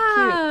it's extra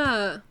cute.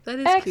 Yeah, that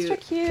is extra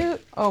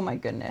cute. Oh my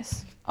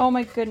goodness. Oh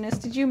my goodness.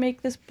 Did you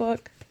make this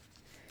book?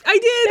 I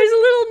did. There's a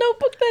little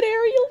notebook that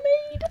Ariel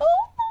made.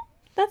 Oh,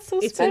 that's so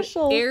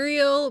special. It's an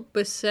Ariel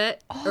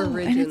Bissett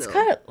original. And it's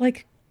got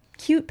like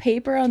cute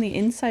paper on the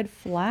inside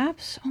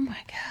flaps. Oh my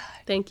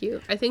god. Thank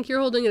you. I think you're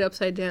holding it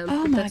upside down.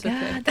 Oh my god,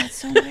 okay. That's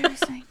so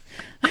embarrassing.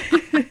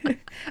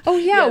 Oh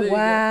yeah,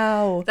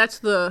 wow. That's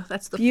the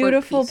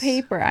beautiful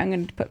paper. I'm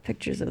going to put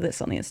pictures of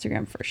this on the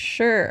Instagram for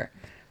sure.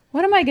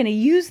 What am I going to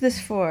use this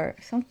for?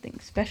 Something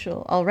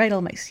special. I'll write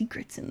all my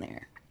secrets in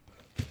there.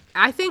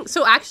 I think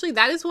so. Actually,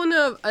 that's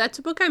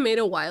a book I made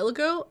a while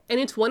ago, and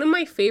it's one of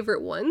my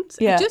favorite ones.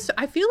 Yeah.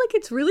 I feel like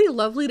it's really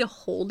lovely to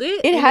hold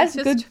it. It has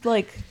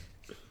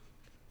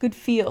good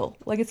feel.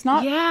 Like it's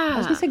not. Yeah. I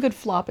was gonna say good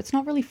flop. It's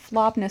not really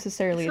flop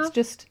necessarily. It's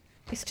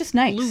just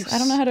nice. Loose. I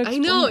don't know how to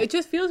explain it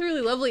just feels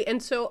really lovely.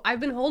 And so I've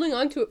been holding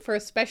on to it for a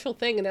special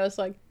thing, and I was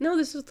like, no,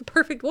 this is the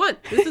perfect one.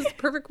 This is the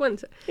perfect one.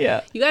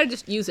 Yeah. You gotta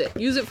just use it.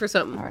 Use it for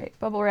something. All right,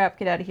 bubble wrap,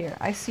 get out of here.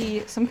 I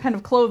see some kind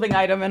of clothing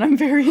item, and I'm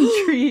very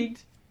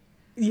intrigued.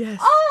 Yes.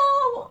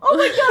 Oh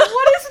my god,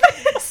 what is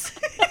this?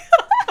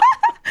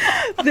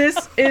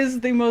 This is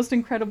the most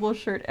incredible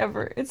shirt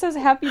ever. It says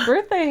 "Happy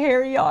Birthday,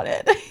 Harry" on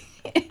it.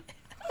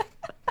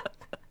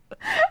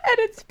 And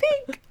it's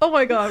pink. Oh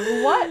my god,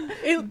 what?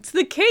 It's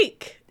the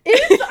cake.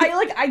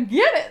 I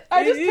get it.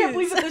 I just can't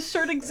believe that this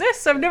shirt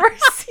exists. I've never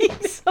seen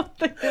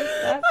something like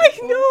that before.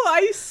 I know.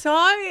 I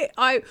saw it.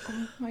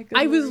 Oh my god.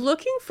 I was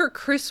looking for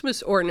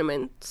Christmas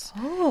ornaments.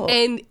 Oh.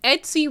 And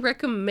Etsy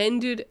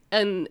recommended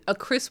a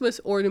Christmas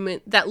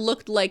ornament that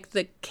looked like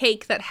the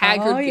cake that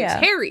Hagrid gives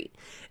Harry.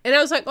 And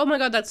I was like, oh my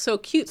god, that's so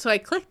cute. So I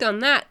clicked on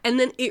that, and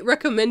then it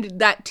recommended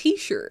that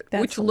t-shirt,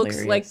 which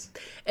looks like...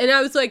 And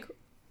I was like,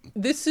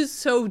 this is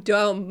so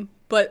dumb,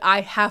 but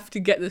I have to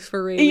get this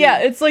for Raylene. Yeah,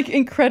 it's like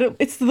incredible.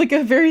 It's like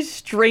a very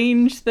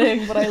strange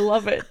thing, but I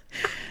love it.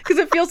 Because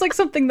it feels like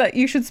something that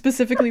you should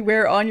specifically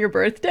wear on your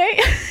birthday.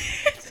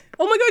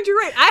 Oh my god, you're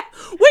right.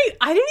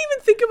 I didn't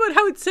even think about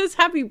how it says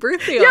happy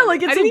birthday on it. Yeah,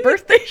 like it's a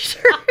birthday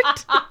shirt.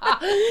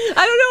 I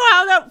don't know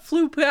how that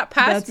flew past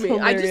That's me.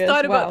 Hilarious. I just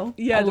thought wow. about...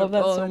 Yeah, I love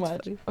that so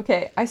much. Funny.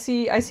 Okay, I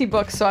see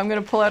books, so I'm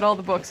going to pull out all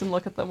the books and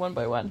look at them one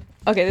by one.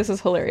 Okay, this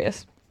is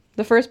hilarious.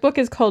 The first book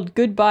is called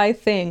Goodbye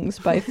Things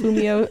by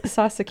Fumio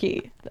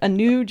Sasaki, a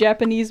new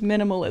Japanese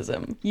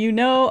minimalism. You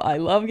know I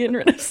love getting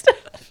rid of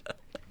stuff.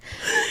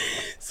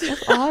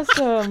 That's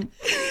awesome.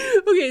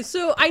 Okay,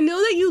 so I know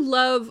that you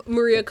love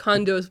Maria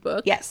Kondo's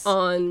book. Yes.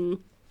 On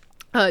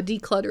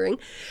decluttering.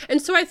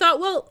 And so I thought,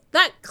 well,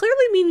 that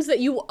clearly means that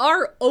you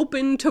are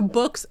open to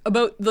books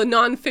about the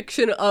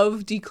nonfiction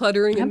of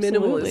decluttering and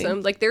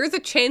minimalism. Like, there is a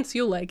chance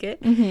you'll like it.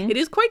 It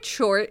is quite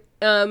short.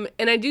 And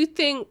I do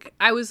think,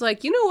 I was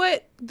like, you know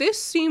what?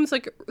 This seems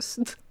like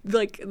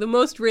the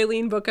most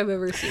Raylene book I've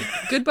ever seen.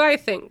 Goodbye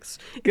Things.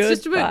 It's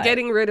just about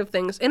getting rid of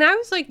things. And I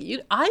was like,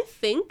 I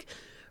think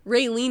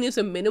Raylene is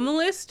a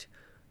minimalist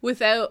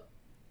without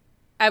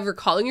ever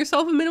calling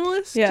herself a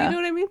minimalist. Yeah. Do you know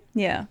what I mean?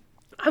 Yeah.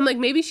 I'm like,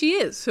 maybe she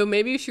is. So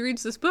maybe if she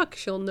reads this book,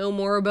 she'll know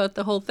more about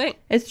the whole thing.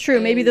 It's true.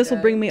 And, maybe this will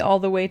bring me all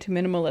the way to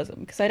minimalism.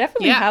 Because I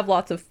definitely have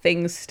lots of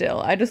things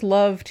still. I just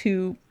love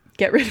to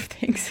get rid of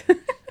things.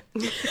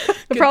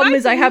 The problem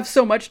is I have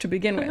so much to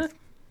begin with.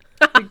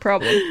 Big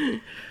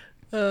problem.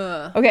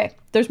 Okay,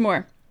 there's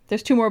more.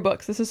 There's 2 more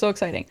books. This is so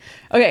exciting.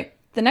 Okay,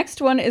 the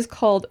next one is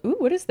called,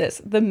 what is this?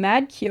 The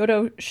Mad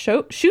Kyoto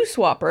Shoe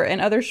Swapper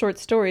and Other Short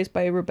Stories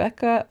by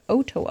Rebecca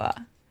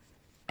Otoa.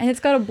 And it's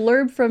got a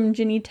blurb from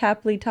Ginny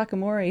Tapley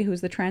Takamori,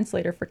 who's the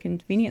translator for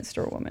Convenience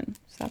Store Woman.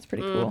 So that's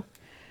pretty cool.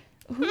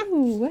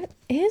 Ooh, what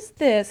is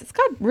this? It's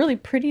got really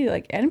pretty,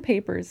 end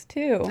papers,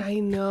 too. I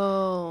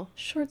know.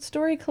 Short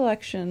story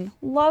collection.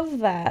 Love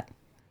that.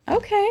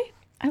 Okay.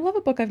 I love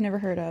a book I've never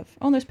heard of.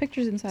 Oh, and there's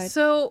pictures inside.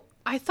 So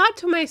I thought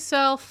to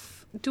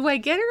myself, do I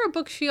get her a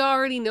book she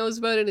already knows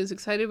about and is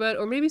excited about?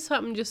 Or maybe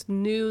something just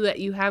new that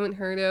you haven't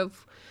heard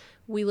of?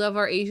 We love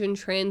our Asian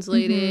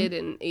translated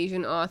and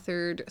Asian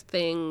authored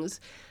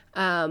things.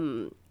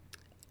 And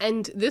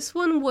this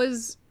one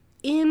was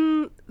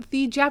in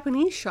the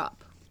Japanese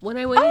shop when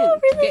I went in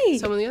to get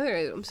some of the other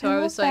items. So I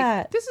was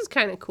like, this is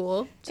kind of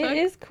cool. So it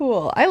is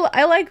cool.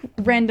 I like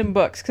random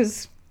books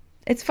because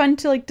it's fun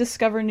to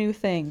discover new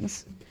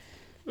things.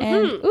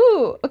 And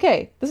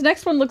okay, this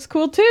next one looks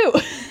cool too.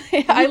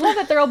 I love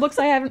that they're all books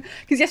I haven't,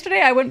 because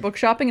yesterday I went book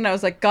shopping and I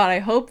was like, God, I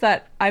hope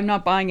that I'm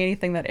not buying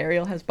anything that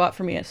Ariel has bought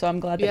for me. So I'm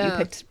glad that you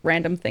picked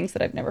random things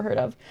that I've never heard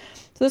of.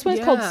 So this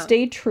one's called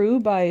Stay True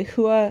by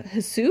Hua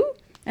Hisu,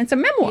 and it's a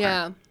memoir.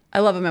 Yeah, I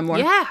love a memoir.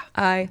 Yeah,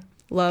 I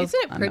love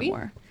Isn't it pretty? A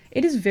memoir.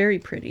 It is very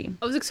pretty.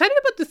 I was excited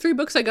about the 3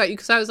 books I got you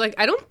because I was like,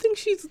 I don't think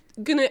she's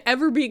gonna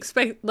ever be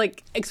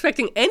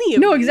expecting any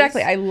of No, these.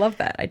 exactly. I love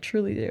that. I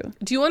truly do.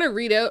 Do you want to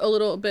read out a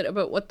little bit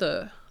about what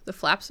the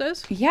flap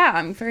says? Yeah,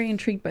 I'm very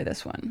intrigued by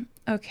this one.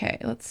 Okay,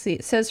 let's see.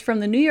 It says,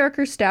 from the New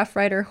Yorker staff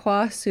writer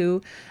Hua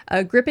Su,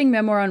 a gripping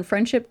memoir on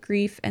friendship,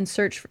 grief, and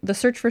the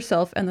search for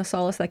self and the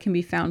solace that can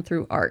be found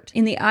through art.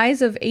 In the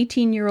eyes of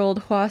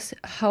 18-year-old Hua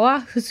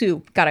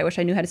Su, God, I wish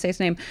I knew how to say his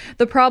name,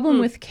 the problem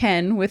with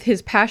Ken, with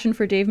his passion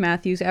for Dave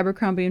Matthews,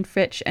 Abercrombie and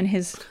Fitch, and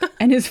his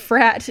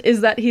frat,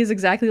 is that he's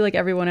exactly like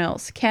everyone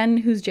else. Ken,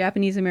 whose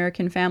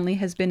Japanese-American family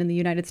has been in the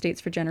United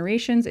States for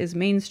generations, is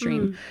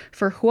mainstream.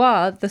 For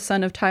Hua, the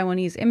son of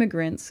Taiwanese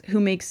immigrants, who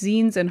makes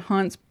zines and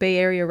haunts Bay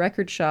Area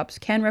record shops,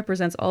 Ken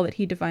represents all that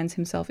he defines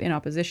himself in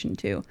opposition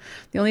to.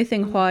 The only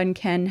thing Hua and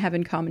Ken have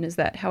in common is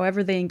that,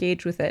 however they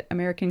engage with it,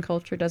 American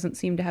culture doesn't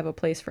seem to have a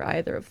place for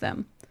either of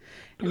them.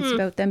 And it's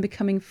about them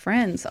becoming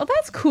friends. Oh,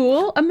 that's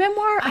cool. A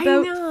memoir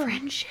about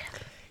friendship.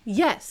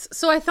 Yes.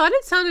 So I thought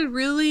it sounded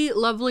really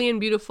lovely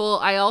and beautiful.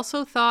 I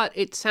also thought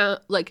it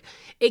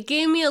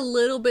gave me a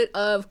little bit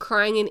of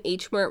Crying in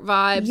H Mart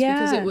vibes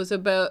because it was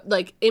about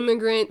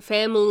immigrant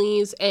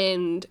families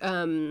and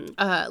kind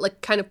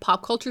of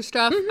pop culture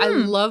stuff. I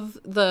love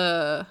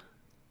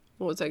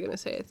what was I going to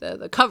say?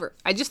 The cover.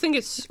 I just think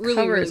it's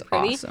really, really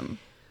pretty. Awesome.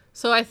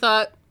 So I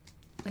thought,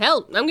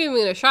 hell, I'm giving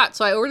it a shot.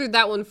 So I ordered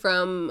that one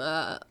from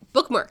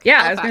Bookmark.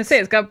 Yeah, Halifax. I was going to say,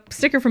 it's got a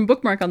sticker from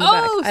Bookmark on the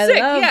back. Oh,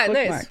 sick. I love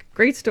Bookmark. Nice.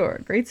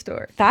 Great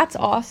store. That's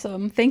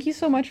awesome. Thank you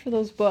so much for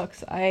those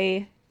books.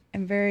 I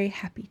am very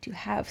happy to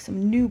have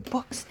some new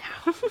books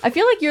now. I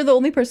feel like you're the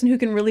only person who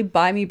can really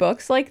buy me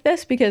books like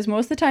this, because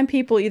most of the time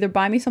people either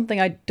buy me something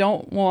I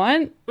don't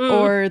want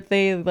or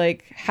they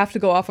have to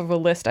go off of a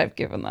list I've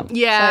given them.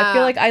 Yeah. So I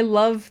feel like I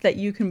love that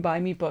you can buy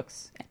me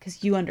books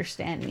because you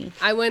understand me.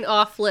 I went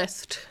off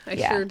list. I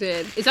sure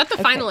did. Is that the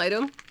final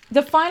item?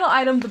 The final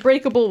item, the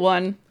breakable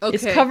one,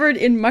 is covered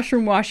in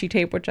mushroom washi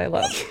tape, which I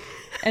love,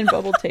 and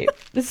bubble tape.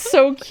 This is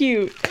so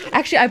cute.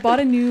 Actually, I bought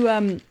a new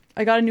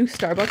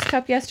Starbucks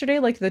cup yesterday,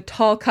 the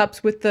tall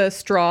cups with the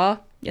straw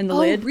in the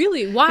lid. Oh,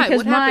 really? Why?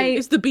 What happened?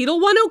 Is the beetle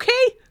one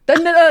okay?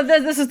 No,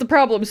 this is the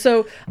problem.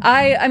 So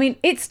I mean,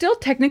 it still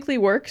technically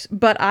works,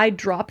 but I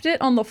dropped it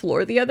on the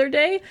floor the other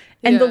day,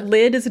 and the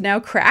lid is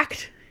now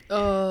cracked.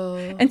 Oh.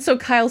 And so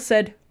Kyle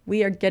said,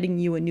 "We are getting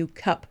you a new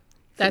cup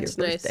for your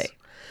birthday." Nice.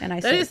 And I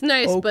said, that is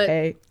nice,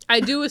 okay. But I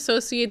do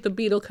associate the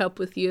beetle cup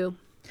with you.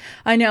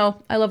 I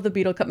know. I love the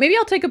beetle cup. Maybe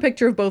I'll take a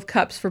picture of both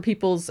cups for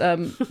people's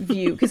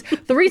view. Because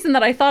the reason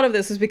that I thought of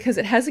this is because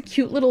it has a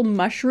cute little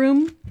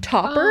mushroom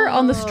topper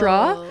on the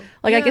straw.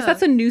 I guess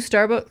that's a new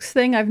Starbucks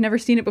thing. I've never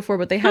seen it before,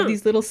 but they have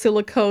these little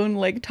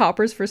silicone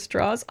toppers for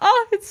straws.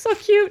 Oh, it's so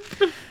cute.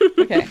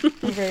 Okay,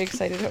 I'm very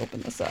excited to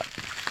open this up.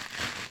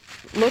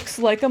 Looks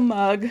like a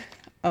mug.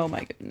 Oh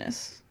my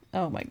goodness.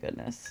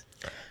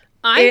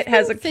 It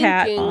has a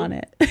cat on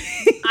it.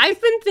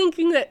 I've been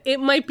thinking that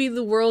it might be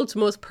the world's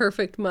most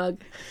perfect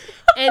mug.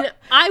 And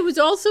I was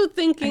also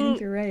thinking... I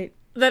think you're right.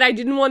 that I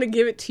didn't want to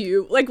give it to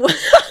you. Like, when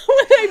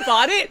I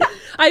bought it,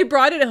 I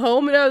brought it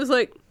home and I was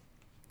like,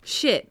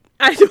 shit.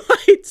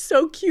 It's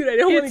so cute. I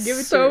don't want to give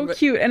it to her. It's so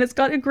cute. And it's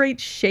got a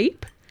great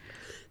shape.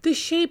 The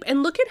shape.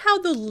 And look at how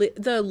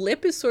the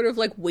lip is sort of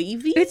like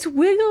wavy. It's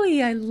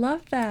wiggly. I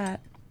love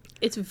that.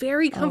 It's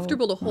very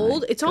comfortable to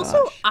hold. It's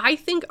also, I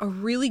think, a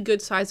really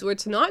good size where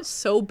it's not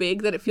so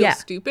big that it feels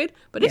stupid,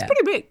 but it's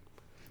pretty big.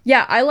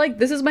 Yeah,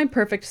 this is my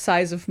perfect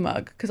size of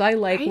mug, because I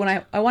like when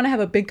I want to have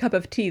a big cup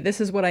of tea,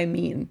 this is what I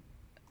mean.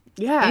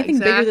 Yeah, anything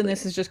bigger than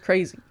this is just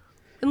crazy.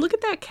 And look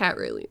at that cat,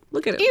 really.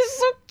 Look at him. He's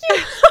so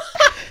cute.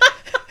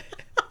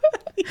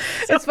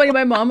 It's funny,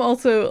 my mom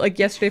also, like,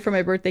 yesterday for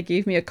my birthday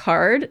gave me a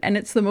card, and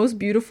it's the most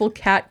beautiful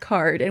cat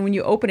card, and when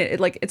you open it,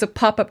 it's a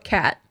pop-up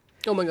cat.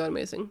 Oh my god,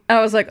 amazing. I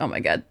was like, oh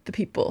my god, the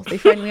people, they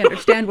finally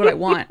understand what I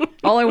want.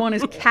 All I want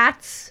is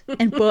cats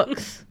and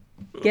books.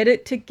 Get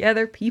it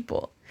together,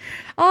 people.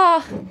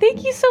 Oh,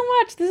 thank you so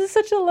much. This is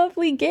such a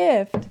lovely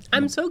gift.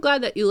 I'm so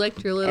glad that you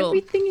liked your little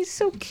everything is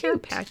so care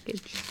cute.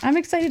 Package. I'm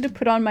excited to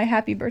put on my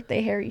happy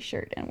birthday Harry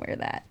shirt and wear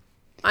that.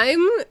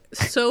 I'm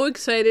so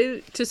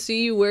excited to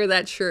see you wear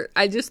that shirt.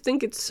 I just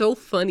think it's so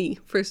funny.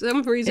 For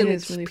some reason,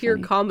 it's really pure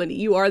comedy.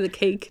 You are the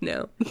cake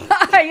now.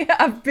 I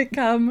have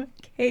become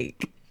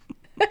cake.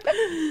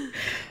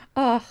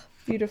 Oh,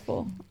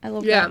 beautiful. I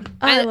love that.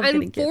 I love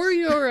and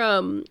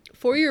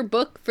for your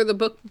book, for the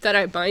book that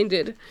I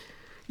binded,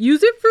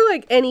 use it for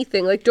like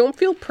anything. Like, don't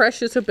feel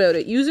precious about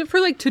it. Use it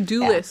for like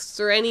to-do lists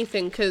or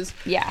anything, because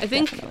I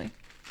think definitely.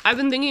 I've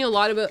been thinking a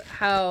lot about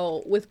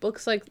how with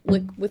books like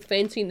with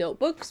fancy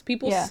notebooks,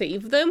 people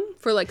save them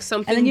for like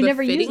something and then you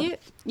befitting never use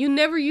it. You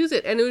never use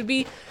it, and it would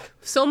be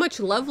so much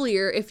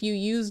lovelier if you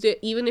used it,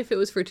 even if it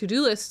was for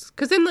to-do lists.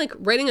 Because then, like,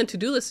 writing a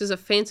to-do list is a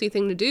fancy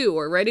thing to do,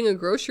 or writing a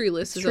grocery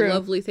list is a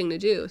lovely thing to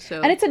do.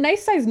 So, and it's a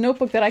nice size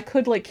notebook that I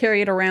could like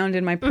carry it around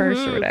in my purse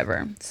or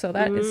whatever. So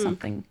that is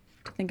something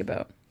to think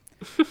about.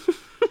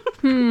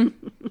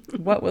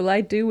 What will I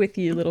do with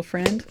you, little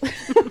friend?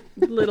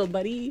 Little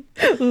buddy.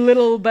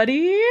 Little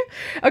buddy.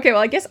 Okay,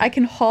 well, I guess I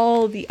can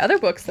haul the other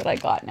books that I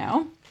got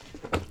now.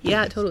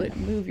 Yeah, totally.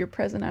 Move your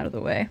present out of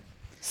the way.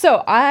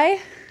 So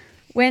I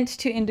went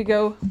to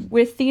Indigo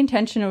with the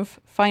intention of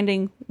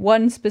finding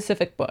one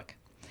specific book.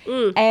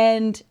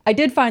 And I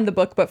did find the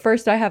book, but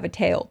first I have a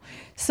tale.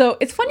 So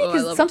it's funny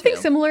because something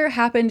similar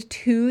happened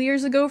 2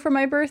 years ago for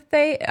my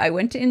birthday. I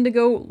went to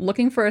Indigo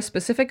looking for a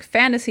specific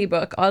fantasy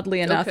book,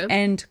 oddly enough,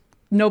 and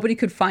nobody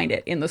could find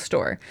it in the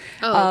store.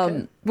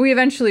 We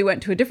eventually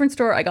went to a different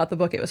store. I got the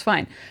book. It was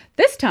fine.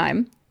 This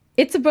time,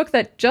 it's a book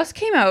that just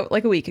came out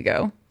like a week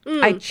ago.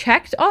 I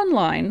checked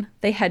online.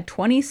 They had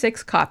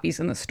 26 copies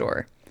in the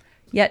store,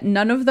 yet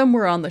none of them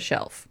were on the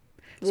shelf.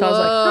 So I was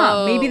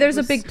like, maybe there's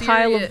a big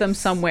pile of them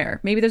somewhere.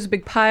 Maybe there's a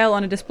big pile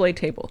on a display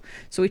table.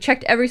 So we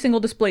checked every single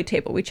display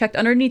table. We checked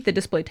underneath the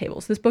display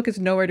tables. This book is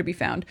nowhere to be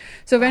found.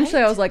 So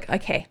eventually I was like,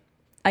 okay,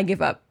 I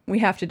give up. We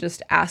have to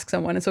just ask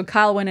someone. And so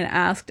Kyle went and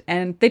asked,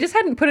 and they just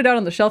hadn't put it out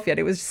on the shelf yet.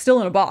 It was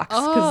still in a box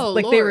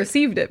because they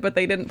received it, but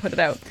they didn't put it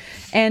out.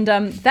 And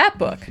that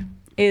book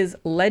is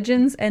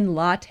Legends and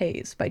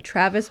Lattes by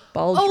Travis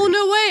Baldree. Oh,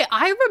 no way.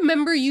 I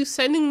remember you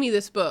sending me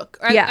this book.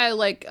 I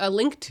like a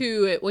link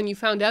to it when you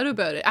found out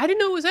about it. I didn't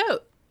know it was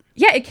out.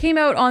 Yeah, it came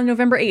out on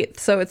November 8th,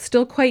 so it's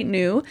still quite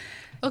new.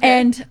 Okay.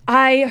 And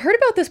I heard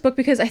about this book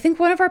because I think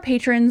one of our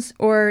patrons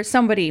or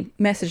somebody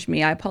messaged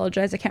me. I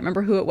apologize. I can't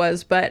remember who it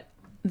was, but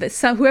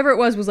whoever it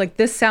was like,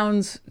 this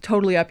sounds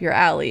totally up your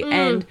alley.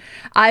 And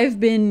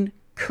I've been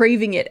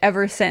craving it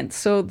ever since.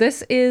 So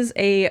this is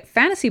a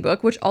fantasy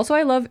book, which also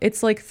I love.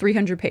 It's like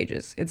 300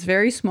 pages. It's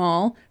very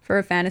small for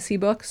a fantasy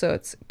book, so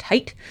it's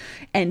tight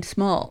and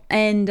small.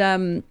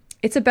 And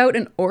it's about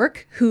an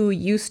orc who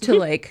used to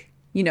like,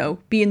 you know,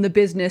 be in the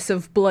business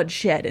of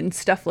bloodshed and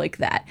stuff like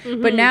that.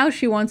 But now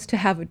she wants to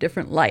have a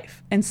different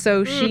life. And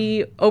so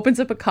she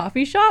opens up a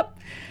coffee shop.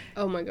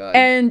 Oh my god.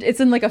 And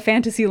it's in like a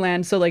fantasy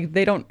land, so like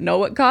they don't know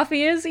what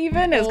coffee is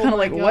even. It's kind of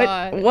like,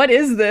 what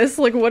is this?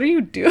 Like, what are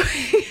you doing?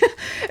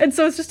 And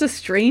so it's just a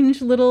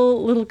strange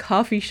little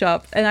coffee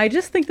shop. And I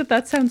just think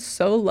that sounds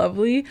so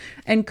lovely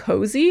and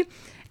cozy.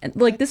 And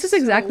like, this is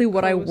exactly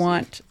what I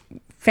want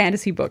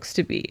fantasy books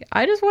to be.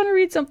 I just want to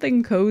read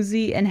something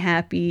cozy and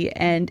happy,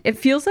 and it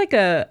feels like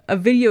a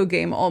video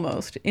game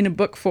almost in a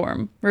book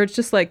form, where it's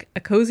just like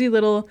a cozy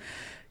little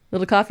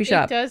coffee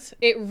shop. It does.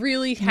 It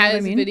really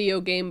has video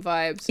game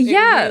vibes.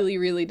 Yeah. It really,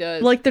 really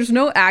does. Like, there's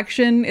no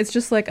action. It's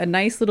just like a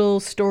nice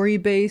little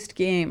story-based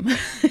game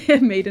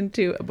made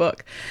into a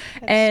book.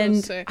 And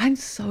so sick. I'm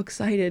so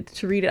excited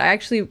to read it. I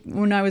actually,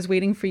 when I was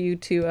waiting for you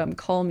to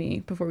call me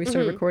before we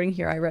started recording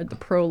here, I read the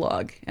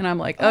prologue. And I'm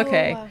like,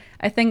 okay,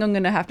 I think I'm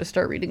going to have to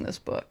start reading this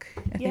book.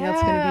 I think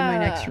that's going to be my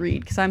next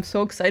read because I'm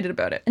so excited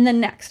about it. And then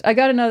next, I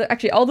got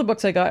actually, all the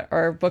books I got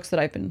are books that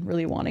I've been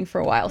really wanting for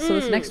a while. So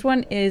this next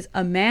one is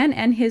A Man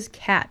and His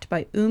Cat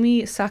by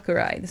Umi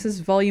Sakurai. This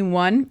is volume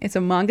 1. It's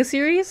a manga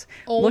series.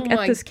 Look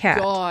at this cat.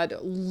 Oh my god.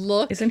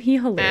 Look. Isn't he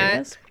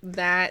hilarious? At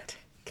that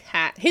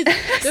cat.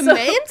 The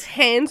man's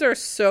hands are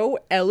so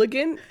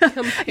elegant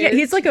compared yeah,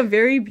 he's like a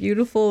very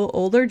beautiful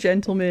older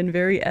gentleman,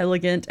 very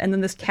elegant, and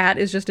then this cat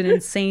is just an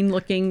insane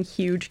looking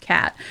huge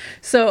cat.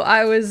 So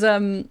I was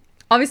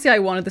obviously I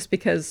wanted this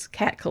because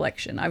cat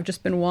collection. I've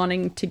just been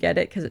wanting to get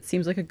it because it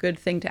seems like a good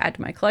thing to add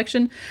to my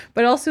collection,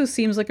 but it also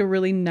seems like a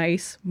really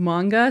nice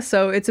manga.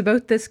 So it's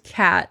about this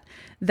cat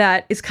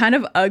that is kind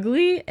of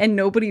ugly and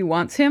nobody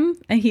wants him,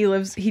 and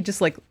he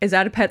just like is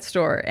at a pet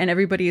store and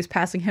everybody is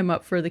passing him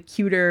up for the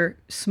cuter,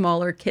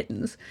 smaller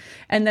kittens.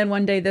 And then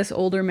one day this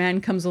older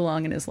man comes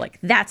along and is like,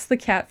 that's the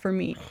cat for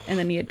me, and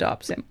then he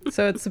adopts him.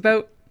 So it's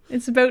about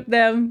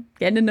them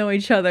getting to know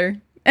each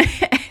other.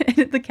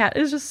 And the cat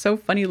is just so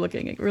funny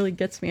looking. It really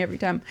gets me every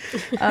time.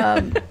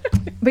 But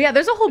yeah,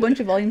 there's a whole bunch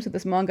of volumes of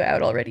this manga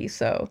out already,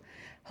 so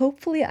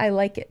hopefully I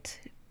like it.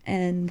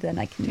 And then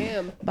I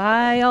can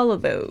buy all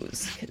of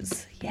those,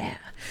 because, yeah.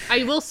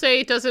 I will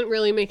say it doesn't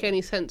really make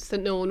any sense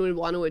that no one would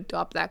want to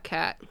adopt that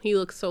cat. He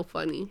looks so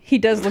funny. He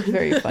does look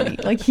very funny.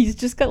 Like, he's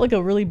just got, like,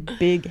 a really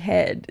big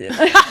head.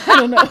 I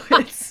don't know.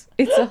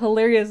 It's a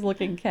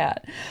hilarious-looking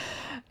cat.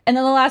 And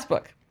then the last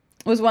book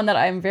was one that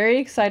I'm very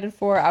excited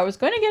for. I was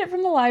going to get it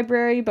from the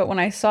library, but when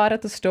I saw it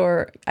at the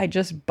store, I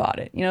just bought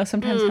it. You know,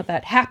 sometimes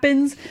that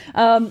happens.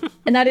 And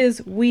that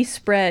is We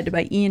Spread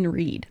by Ian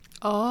Reid.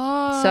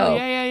 Oh, so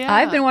yeah.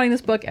 I've been wanting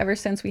this book ever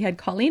since we had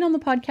Colleen on the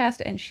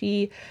podcast, and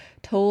she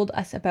told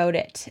us about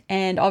it.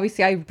 And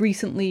obviously I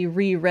recently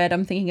reread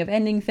I'm Thinking of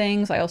Ending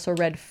Things. I also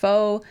read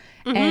Foe,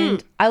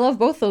 and I love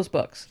both those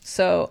books.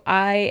 So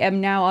I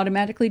am now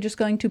automatically just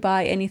going to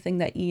buy anything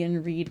that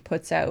Ian Reid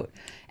puts out.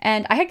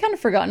 And I had kind of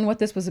forgotten what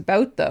this was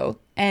about, though.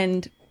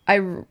 And I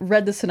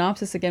read the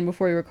synopsis again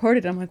before we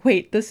recorded. And I'm like,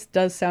 wait, this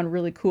does sound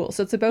really cool.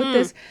 So it's about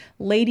this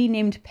lady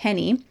named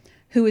Penny,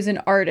 who is an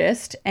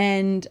artist,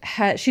 and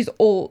she's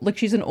old, like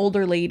she's an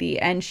older lady,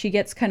 and she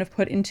gets kind of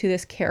put into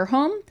this care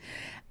home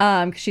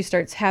because she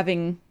starts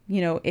having,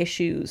 you know,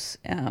 issues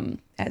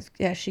as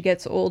she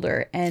gets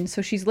older. And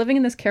so she's living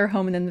in this care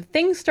home, and then the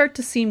things start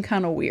to seem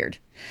kind of weird.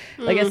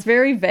 Like, it's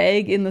very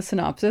vague in the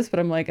synopsis, but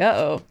I'm like,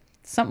 uh-oh,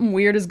 something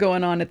weird is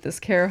going on at this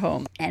care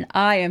home, and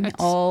I am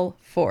all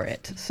for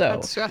it. So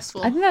that's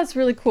stressful. I think that's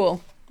really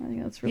cool. I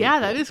think that's really cool.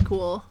 That is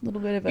cool. A little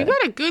bit of You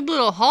got a good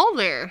little haul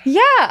there. Yeah,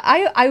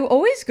 I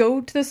always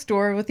go to the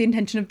store with the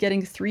intention of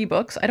getting 3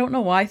 books. I don't know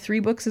why 3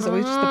 books is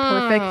always just the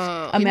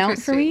perfect amount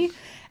for me.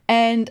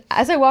 And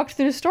as I walked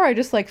through the store, I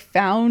just like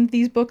found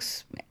these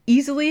books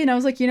easily, and I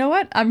was like, you know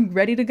what? I'm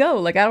ready to go.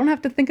 Like, I don't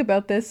have to think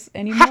about this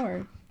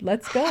anymore.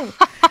 Let's go.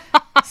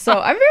 So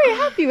I'm very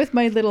happy with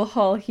my little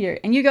haul here.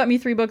 And you got me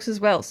 3 books as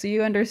well, so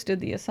you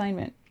understood the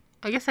assignment.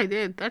 I guess I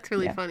did. That's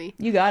really funny.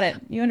 You got it.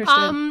 You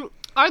understood.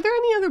 Are there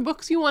any other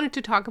books you wanted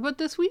to talk about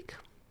this week?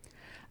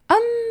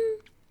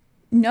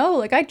 No,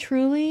 like I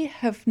truly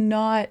have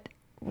not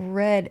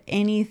read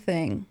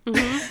anything.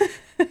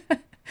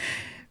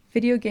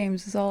 Video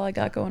games is all I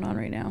got going on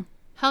right now.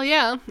 Hell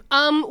yeah.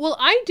 Well,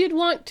 I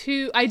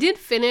did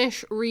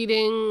finish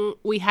reading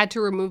We Had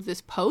to Remove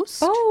This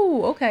Post.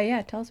 Oh, okay.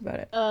 Yeah, tell us about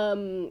it.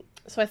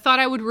 So I thought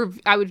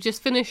I would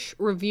just finish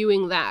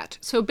reviewing that.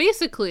 So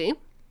basically,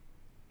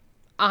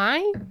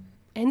 I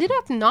ended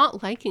up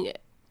not liking it.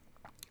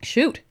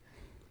 Shoot.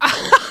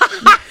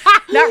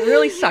 That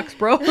really sucks,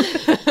 bro.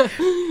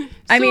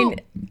 I mean,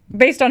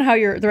 based on how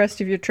the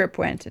rest of your trip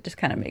went, it just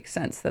kind of makes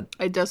sense that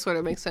it does sort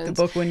of make sense. The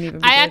book wouldn't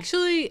even be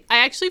I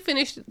actually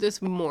finished it this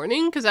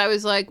morning because I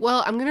was like,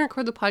 well, I'm going to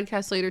record the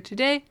podcast later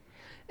today.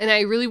 And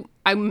I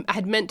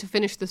had meant to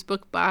finish this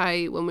book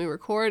by when we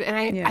record,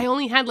 and I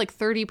only had like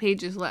 30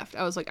 pages left.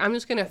 I was like, I'm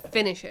just going to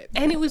finish it.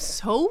 And it was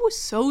so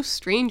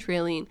strange,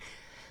 Raylene.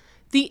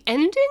 The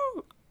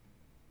ending,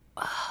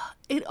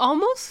 it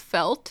almost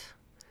felt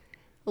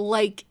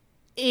like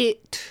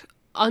it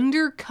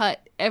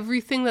undercut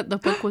everything that the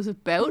book was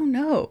about. Oh,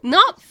 no.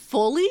 Not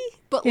fully,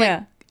 but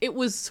like it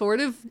was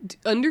sort of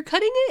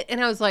undercutting it.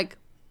 And I was like,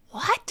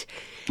 what?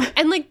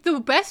 And like the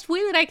best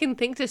way that I can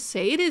think to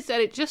say it is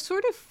that it just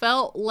sort of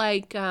felt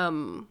like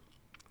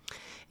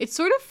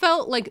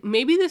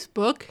maybe this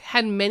book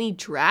had many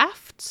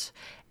drafts,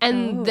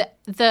 and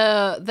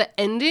the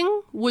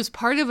ending was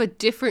part of a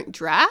different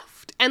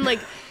draft, and like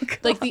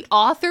the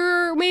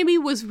author maybe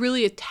was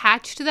really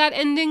attached to that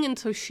ending, and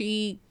so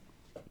she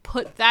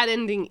put that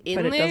ending in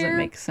there. But it doesn't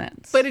make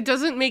sense. But it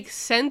doesn't make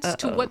sense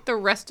to what the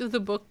rest of the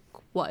book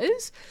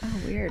was.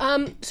 Oh, weird.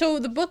 So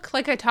the book,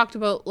 like I talked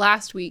about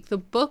last week, the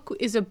book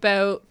is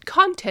about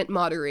content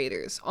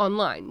moderators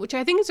online, which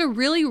I think is a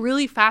really,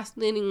 really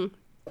fascinating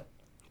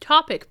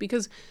topic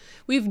because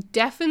we've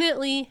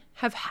definitely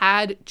have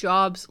had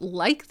jobs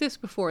like this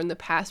before in the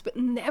past, but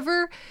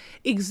never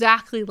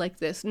exactly like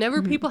this.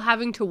 Never people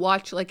having to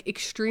watch like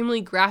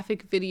extremely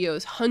graphic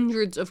videos,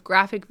 hundreds of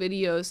graphic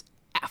videos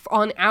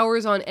on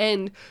hours on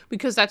end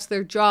because that's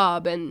their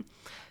job, and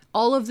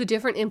all of the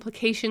different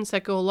implications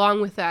that go along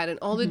with that, and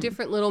all the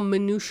different little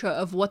minutia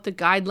of what the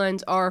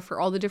guidelines are for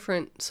all the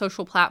different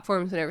social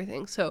platforms and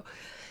everything. So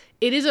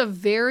it is a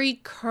very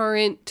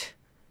current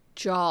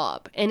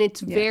job, and it's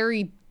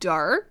very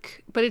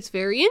dark, but it's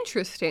very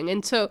interesting.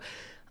 And so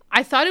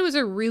I thought it was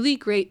a really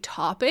great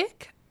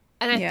topic.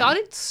 And I thought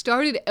it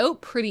started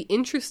out pretty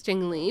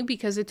interestingly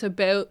because it's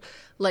about,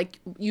 like,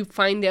 you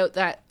find out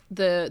that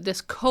this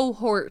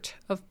cohort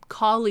of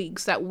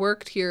colleagues that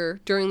worked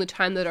here during the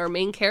time that our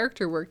main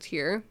character worked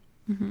here,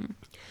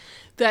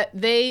 that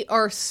they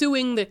are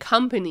suing the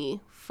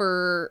company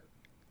for,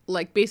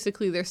 like,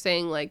 basically they're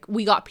saying, like,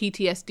 we got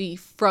PTSD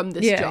from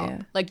this job.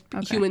 Yeah. Like,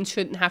 humans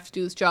shouldn't have to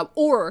do this job.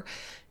 Or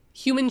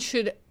humans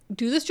should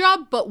do this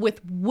job, but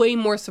with way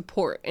more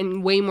support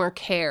and way more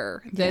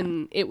care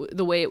than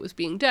the way it was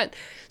being done.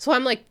 So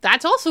I'm like,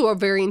 that's also a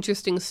very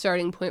interesting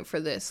starting point for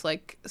this,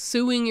 like,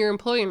 suing your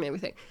employer and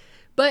everything.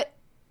 But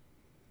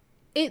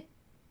it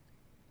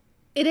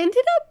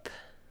ended up,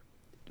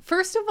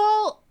 first of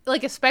all,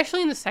 like,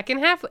 especially in the second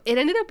half, it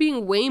ended up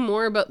being way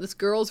more about this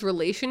girl's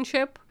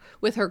relationship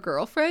with her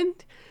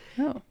girlfriend.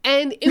 Oh.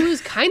 And it was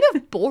kind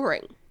of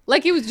boring.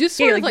 Like, it was just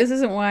sort of like, this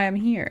isn't why I'm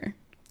here.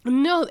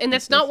 No, and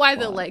that's not why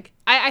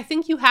I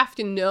think you have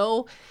to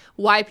know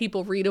why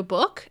people read a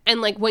book.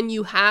 And, like, when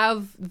you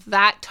have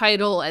that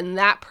title and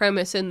that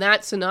premise and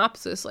that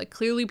synopsis, like,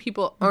 clearly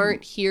people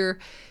aren't here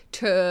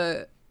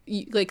to,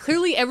 like,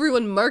 clearly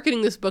everyone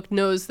marketing this book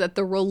knows that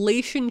the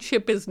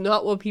relationship is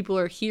not what people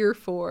are here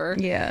for.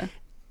 Yeah.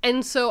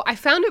 And so I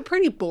found it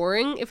pretty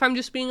boring, if I'm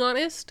just being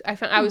honest.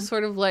 I was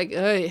sort of like,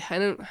 I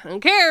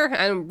don't care.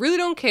 I really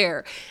don't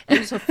care.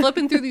 And so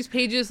flipping through these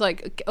pages,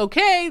 like,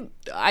 okay,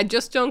 I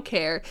just don't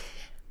care.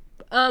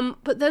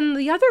 But then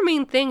the other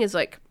main thing is,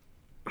 like,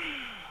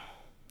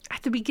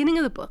 at the beginning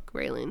of the book,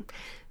 Raylene,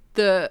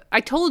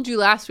 I told you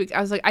last week,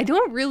 I was like, I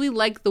don't really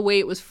like the way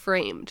it was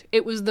framed.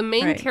 It was the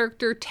main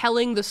character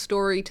telling the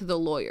story to the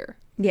lawyer.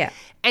 Yeah.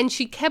 And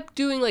she kept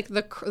doing, like,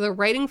 the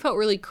writing felt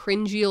really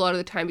cringy a lot of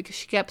the time because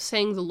she kept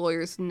saying the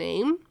lawyer's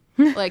name.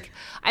 Like,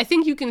 I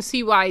think you can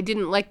see why I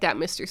didn't like that,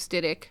 Mr.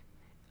 Stiddick.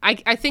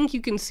 I think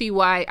you can see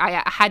why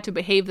I had to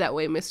behave that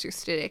way, Mr.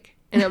 Stiddick.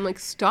 And I'm like,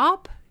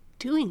 stop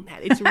doing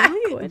that. It's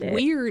really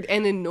weird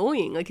and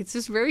annoying. Like, it's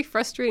this very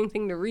frustrating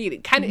thing to read.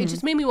 It kind of, it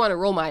just made me want to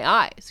roll my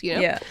eyes, you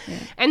know? Yeah.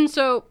 And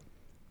so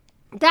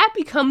that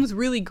becomes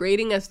really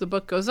grating as the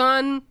book goes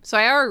on. So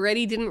I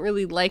already didn't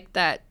really like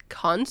that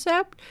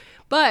concept.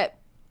 But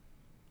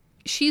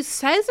she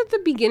says at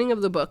the beginning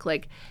of the book,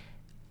 like,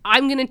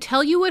 I'm going to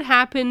tell you what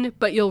happened,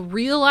 but you'll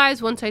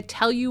realize once I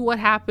tell you what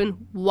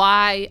happened,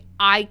 why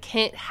I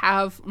can't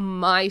have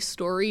my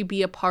story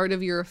be a part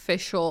of your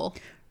official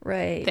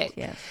thing.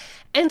 Yes.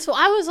 And so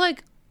I was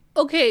like,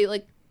 okay,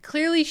 like,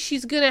 clearly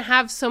she's going to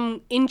have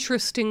some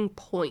interesting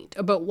point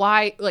about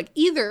why, like,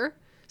 either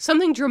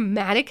something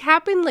dramatic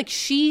happened, like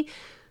she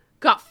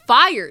got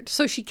fired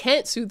so she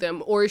can't sue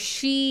them, or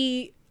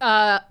she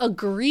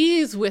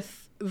agrees with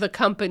the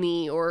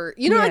company, or,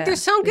 you know, like,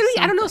 there's gonna be,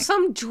 I don't know,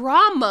 some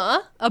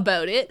drama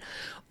about it,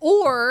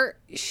 or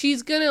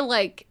she's gonna,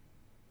 like,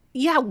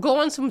 go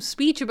on some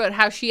speech about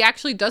how she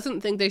actually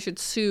doesn't think they should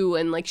sue,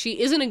 and, like, she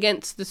isn't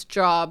against this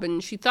job,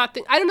 and she thought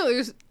I don't know,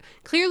 there's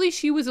clearly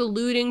she was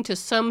alluding to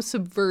some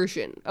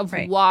subversion of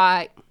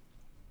why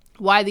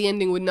the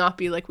ending would not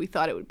be like we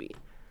thought it would be.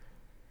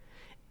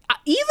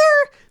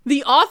 Either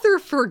the author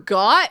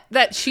forgot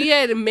that she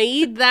had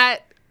made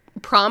that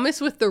promise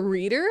with the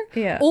reader,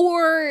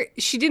 or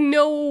she didn't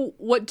know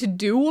what to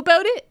do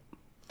about it.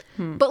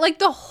 But, like,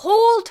 the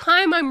whole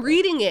time I'm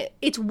reading it,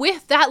 it's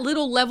with that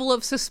little level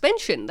of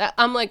suspension that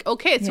I'm like,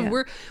 okay,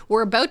 so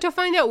we're about to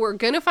find out. We're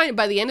gonna find,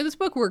 by the end of this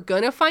book, we're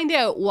gonna find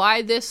out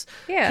why this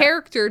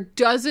character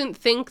doesn't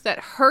think that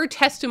her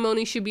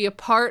testimony should be a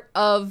part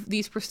of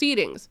these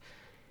proceedings,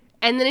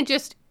 and then it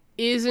just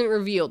isn't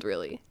revealed,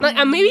 really. Like,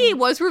 maybe it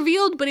was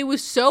revealed, but it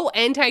was so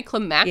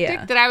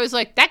anticlimactic that I was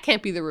like, that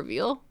can't be the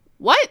reveal.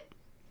 What?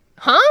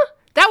 Huh?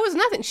 That was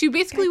nothing. She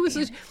basically was,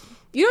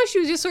 you know, she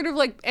was just sort of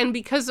like, and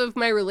because of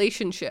my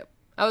relationship,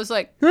 I was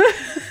like, what?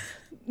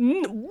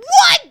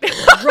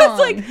 I was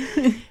like,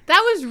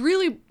 that was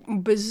really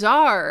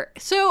bizarre.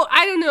 So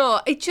I don't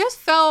know. It just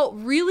felt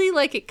really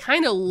like it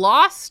kind of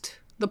lost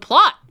the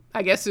plot,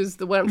 I guess is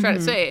what I'm trying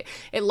to say.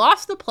 It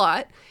lost the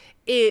plot.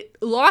 It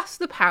lost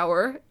the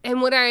power.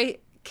 And what I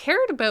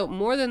cared about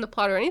more than the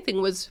plot or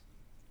anything was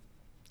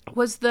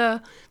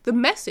the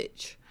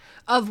message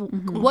of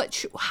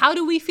how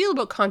do we feel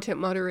about content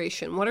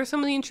moderation? What are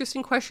some of the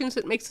interesting questions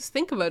that makes us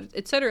think about it,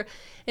 etc.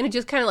 And it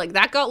just kind of, like,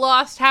 that got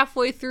lost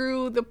halfway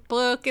through the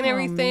book and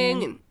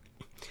everything.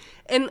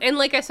 And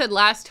like I said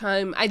last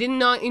time, I did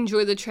not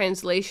enjoy the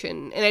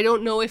translation. And I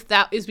don't know if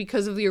that is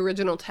because of the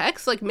original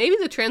text. Like, maybe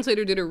the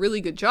translator did a really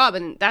good job,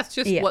 and that's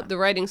just what the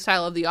writing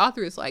style of the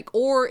author is like.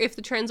 Or if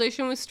the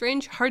translation was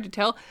strange, hard to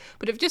tell.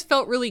 But it just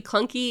felt really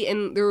clunky,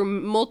 and there were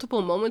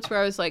multiple moments where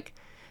I was like,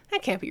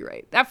 that can't be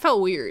right. That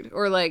felt weird.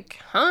 Or like,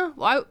 huh?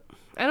 Why?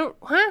 I don't,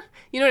 huh?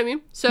 You know what I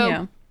mean?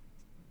 So,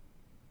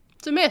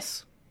 it's a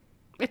miss.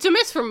 It's a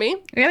miss from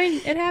me. I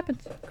mean, it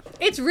happens.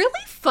 It's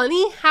really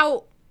funny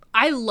how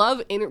I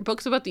love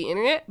books about the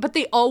internet, but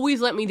they always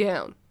let me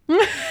down.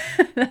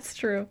 That's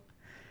true.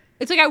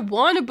 It's like I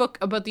want a book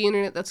about the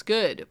internet that's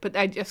good, but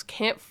I just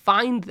can't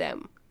find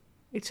them.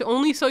 It's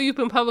only So You've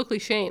Been Publicly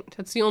Shamed.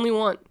 That's the only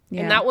one.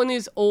 Yeah. And that one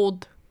is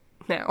old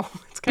now.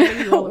 It's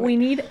kind of the We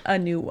need a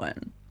new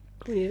one.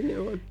 We need a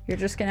new one. You're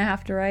just gonna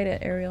have to write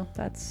it, Ariel.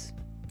 That's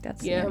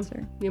the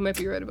answer. You might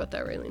be right about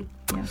that, Raylene.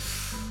 Yeah.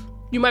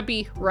 You might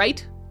be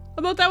right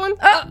about that one.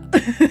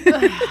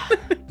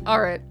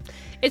 All right.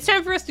 It's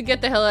time for us to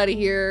get the hell out of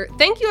here.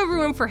 Thank you,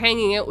 everyone, for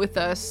hanging out with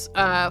us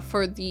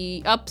for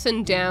the ups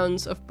and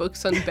downs of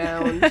Books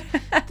Unbound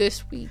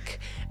this week.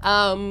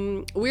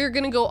 We're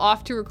going to go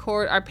off to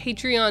record our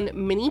Patreon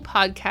mini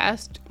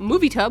podcast,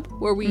 Movie Tub,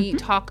 where we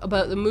talk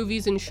about the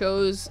movies and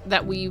shows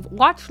that we've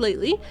watched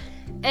lately.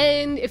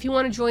 And if you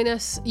want to join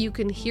us, you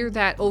can hear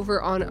that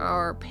over on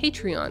our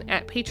Patreon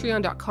at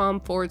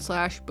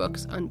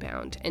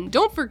patreon.com/booksunbound. And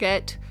don't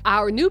forget,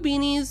 our new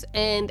beanies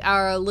and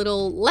our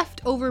little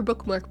leftover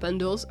bookmark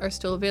bundles are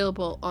still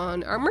available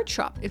on our merch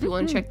shop if you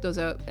want to check those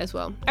out as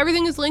well.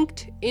 Everything is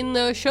linked in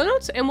the show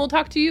notes, and we'll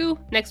talk to you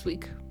next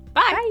week.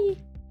 Bye! Bye.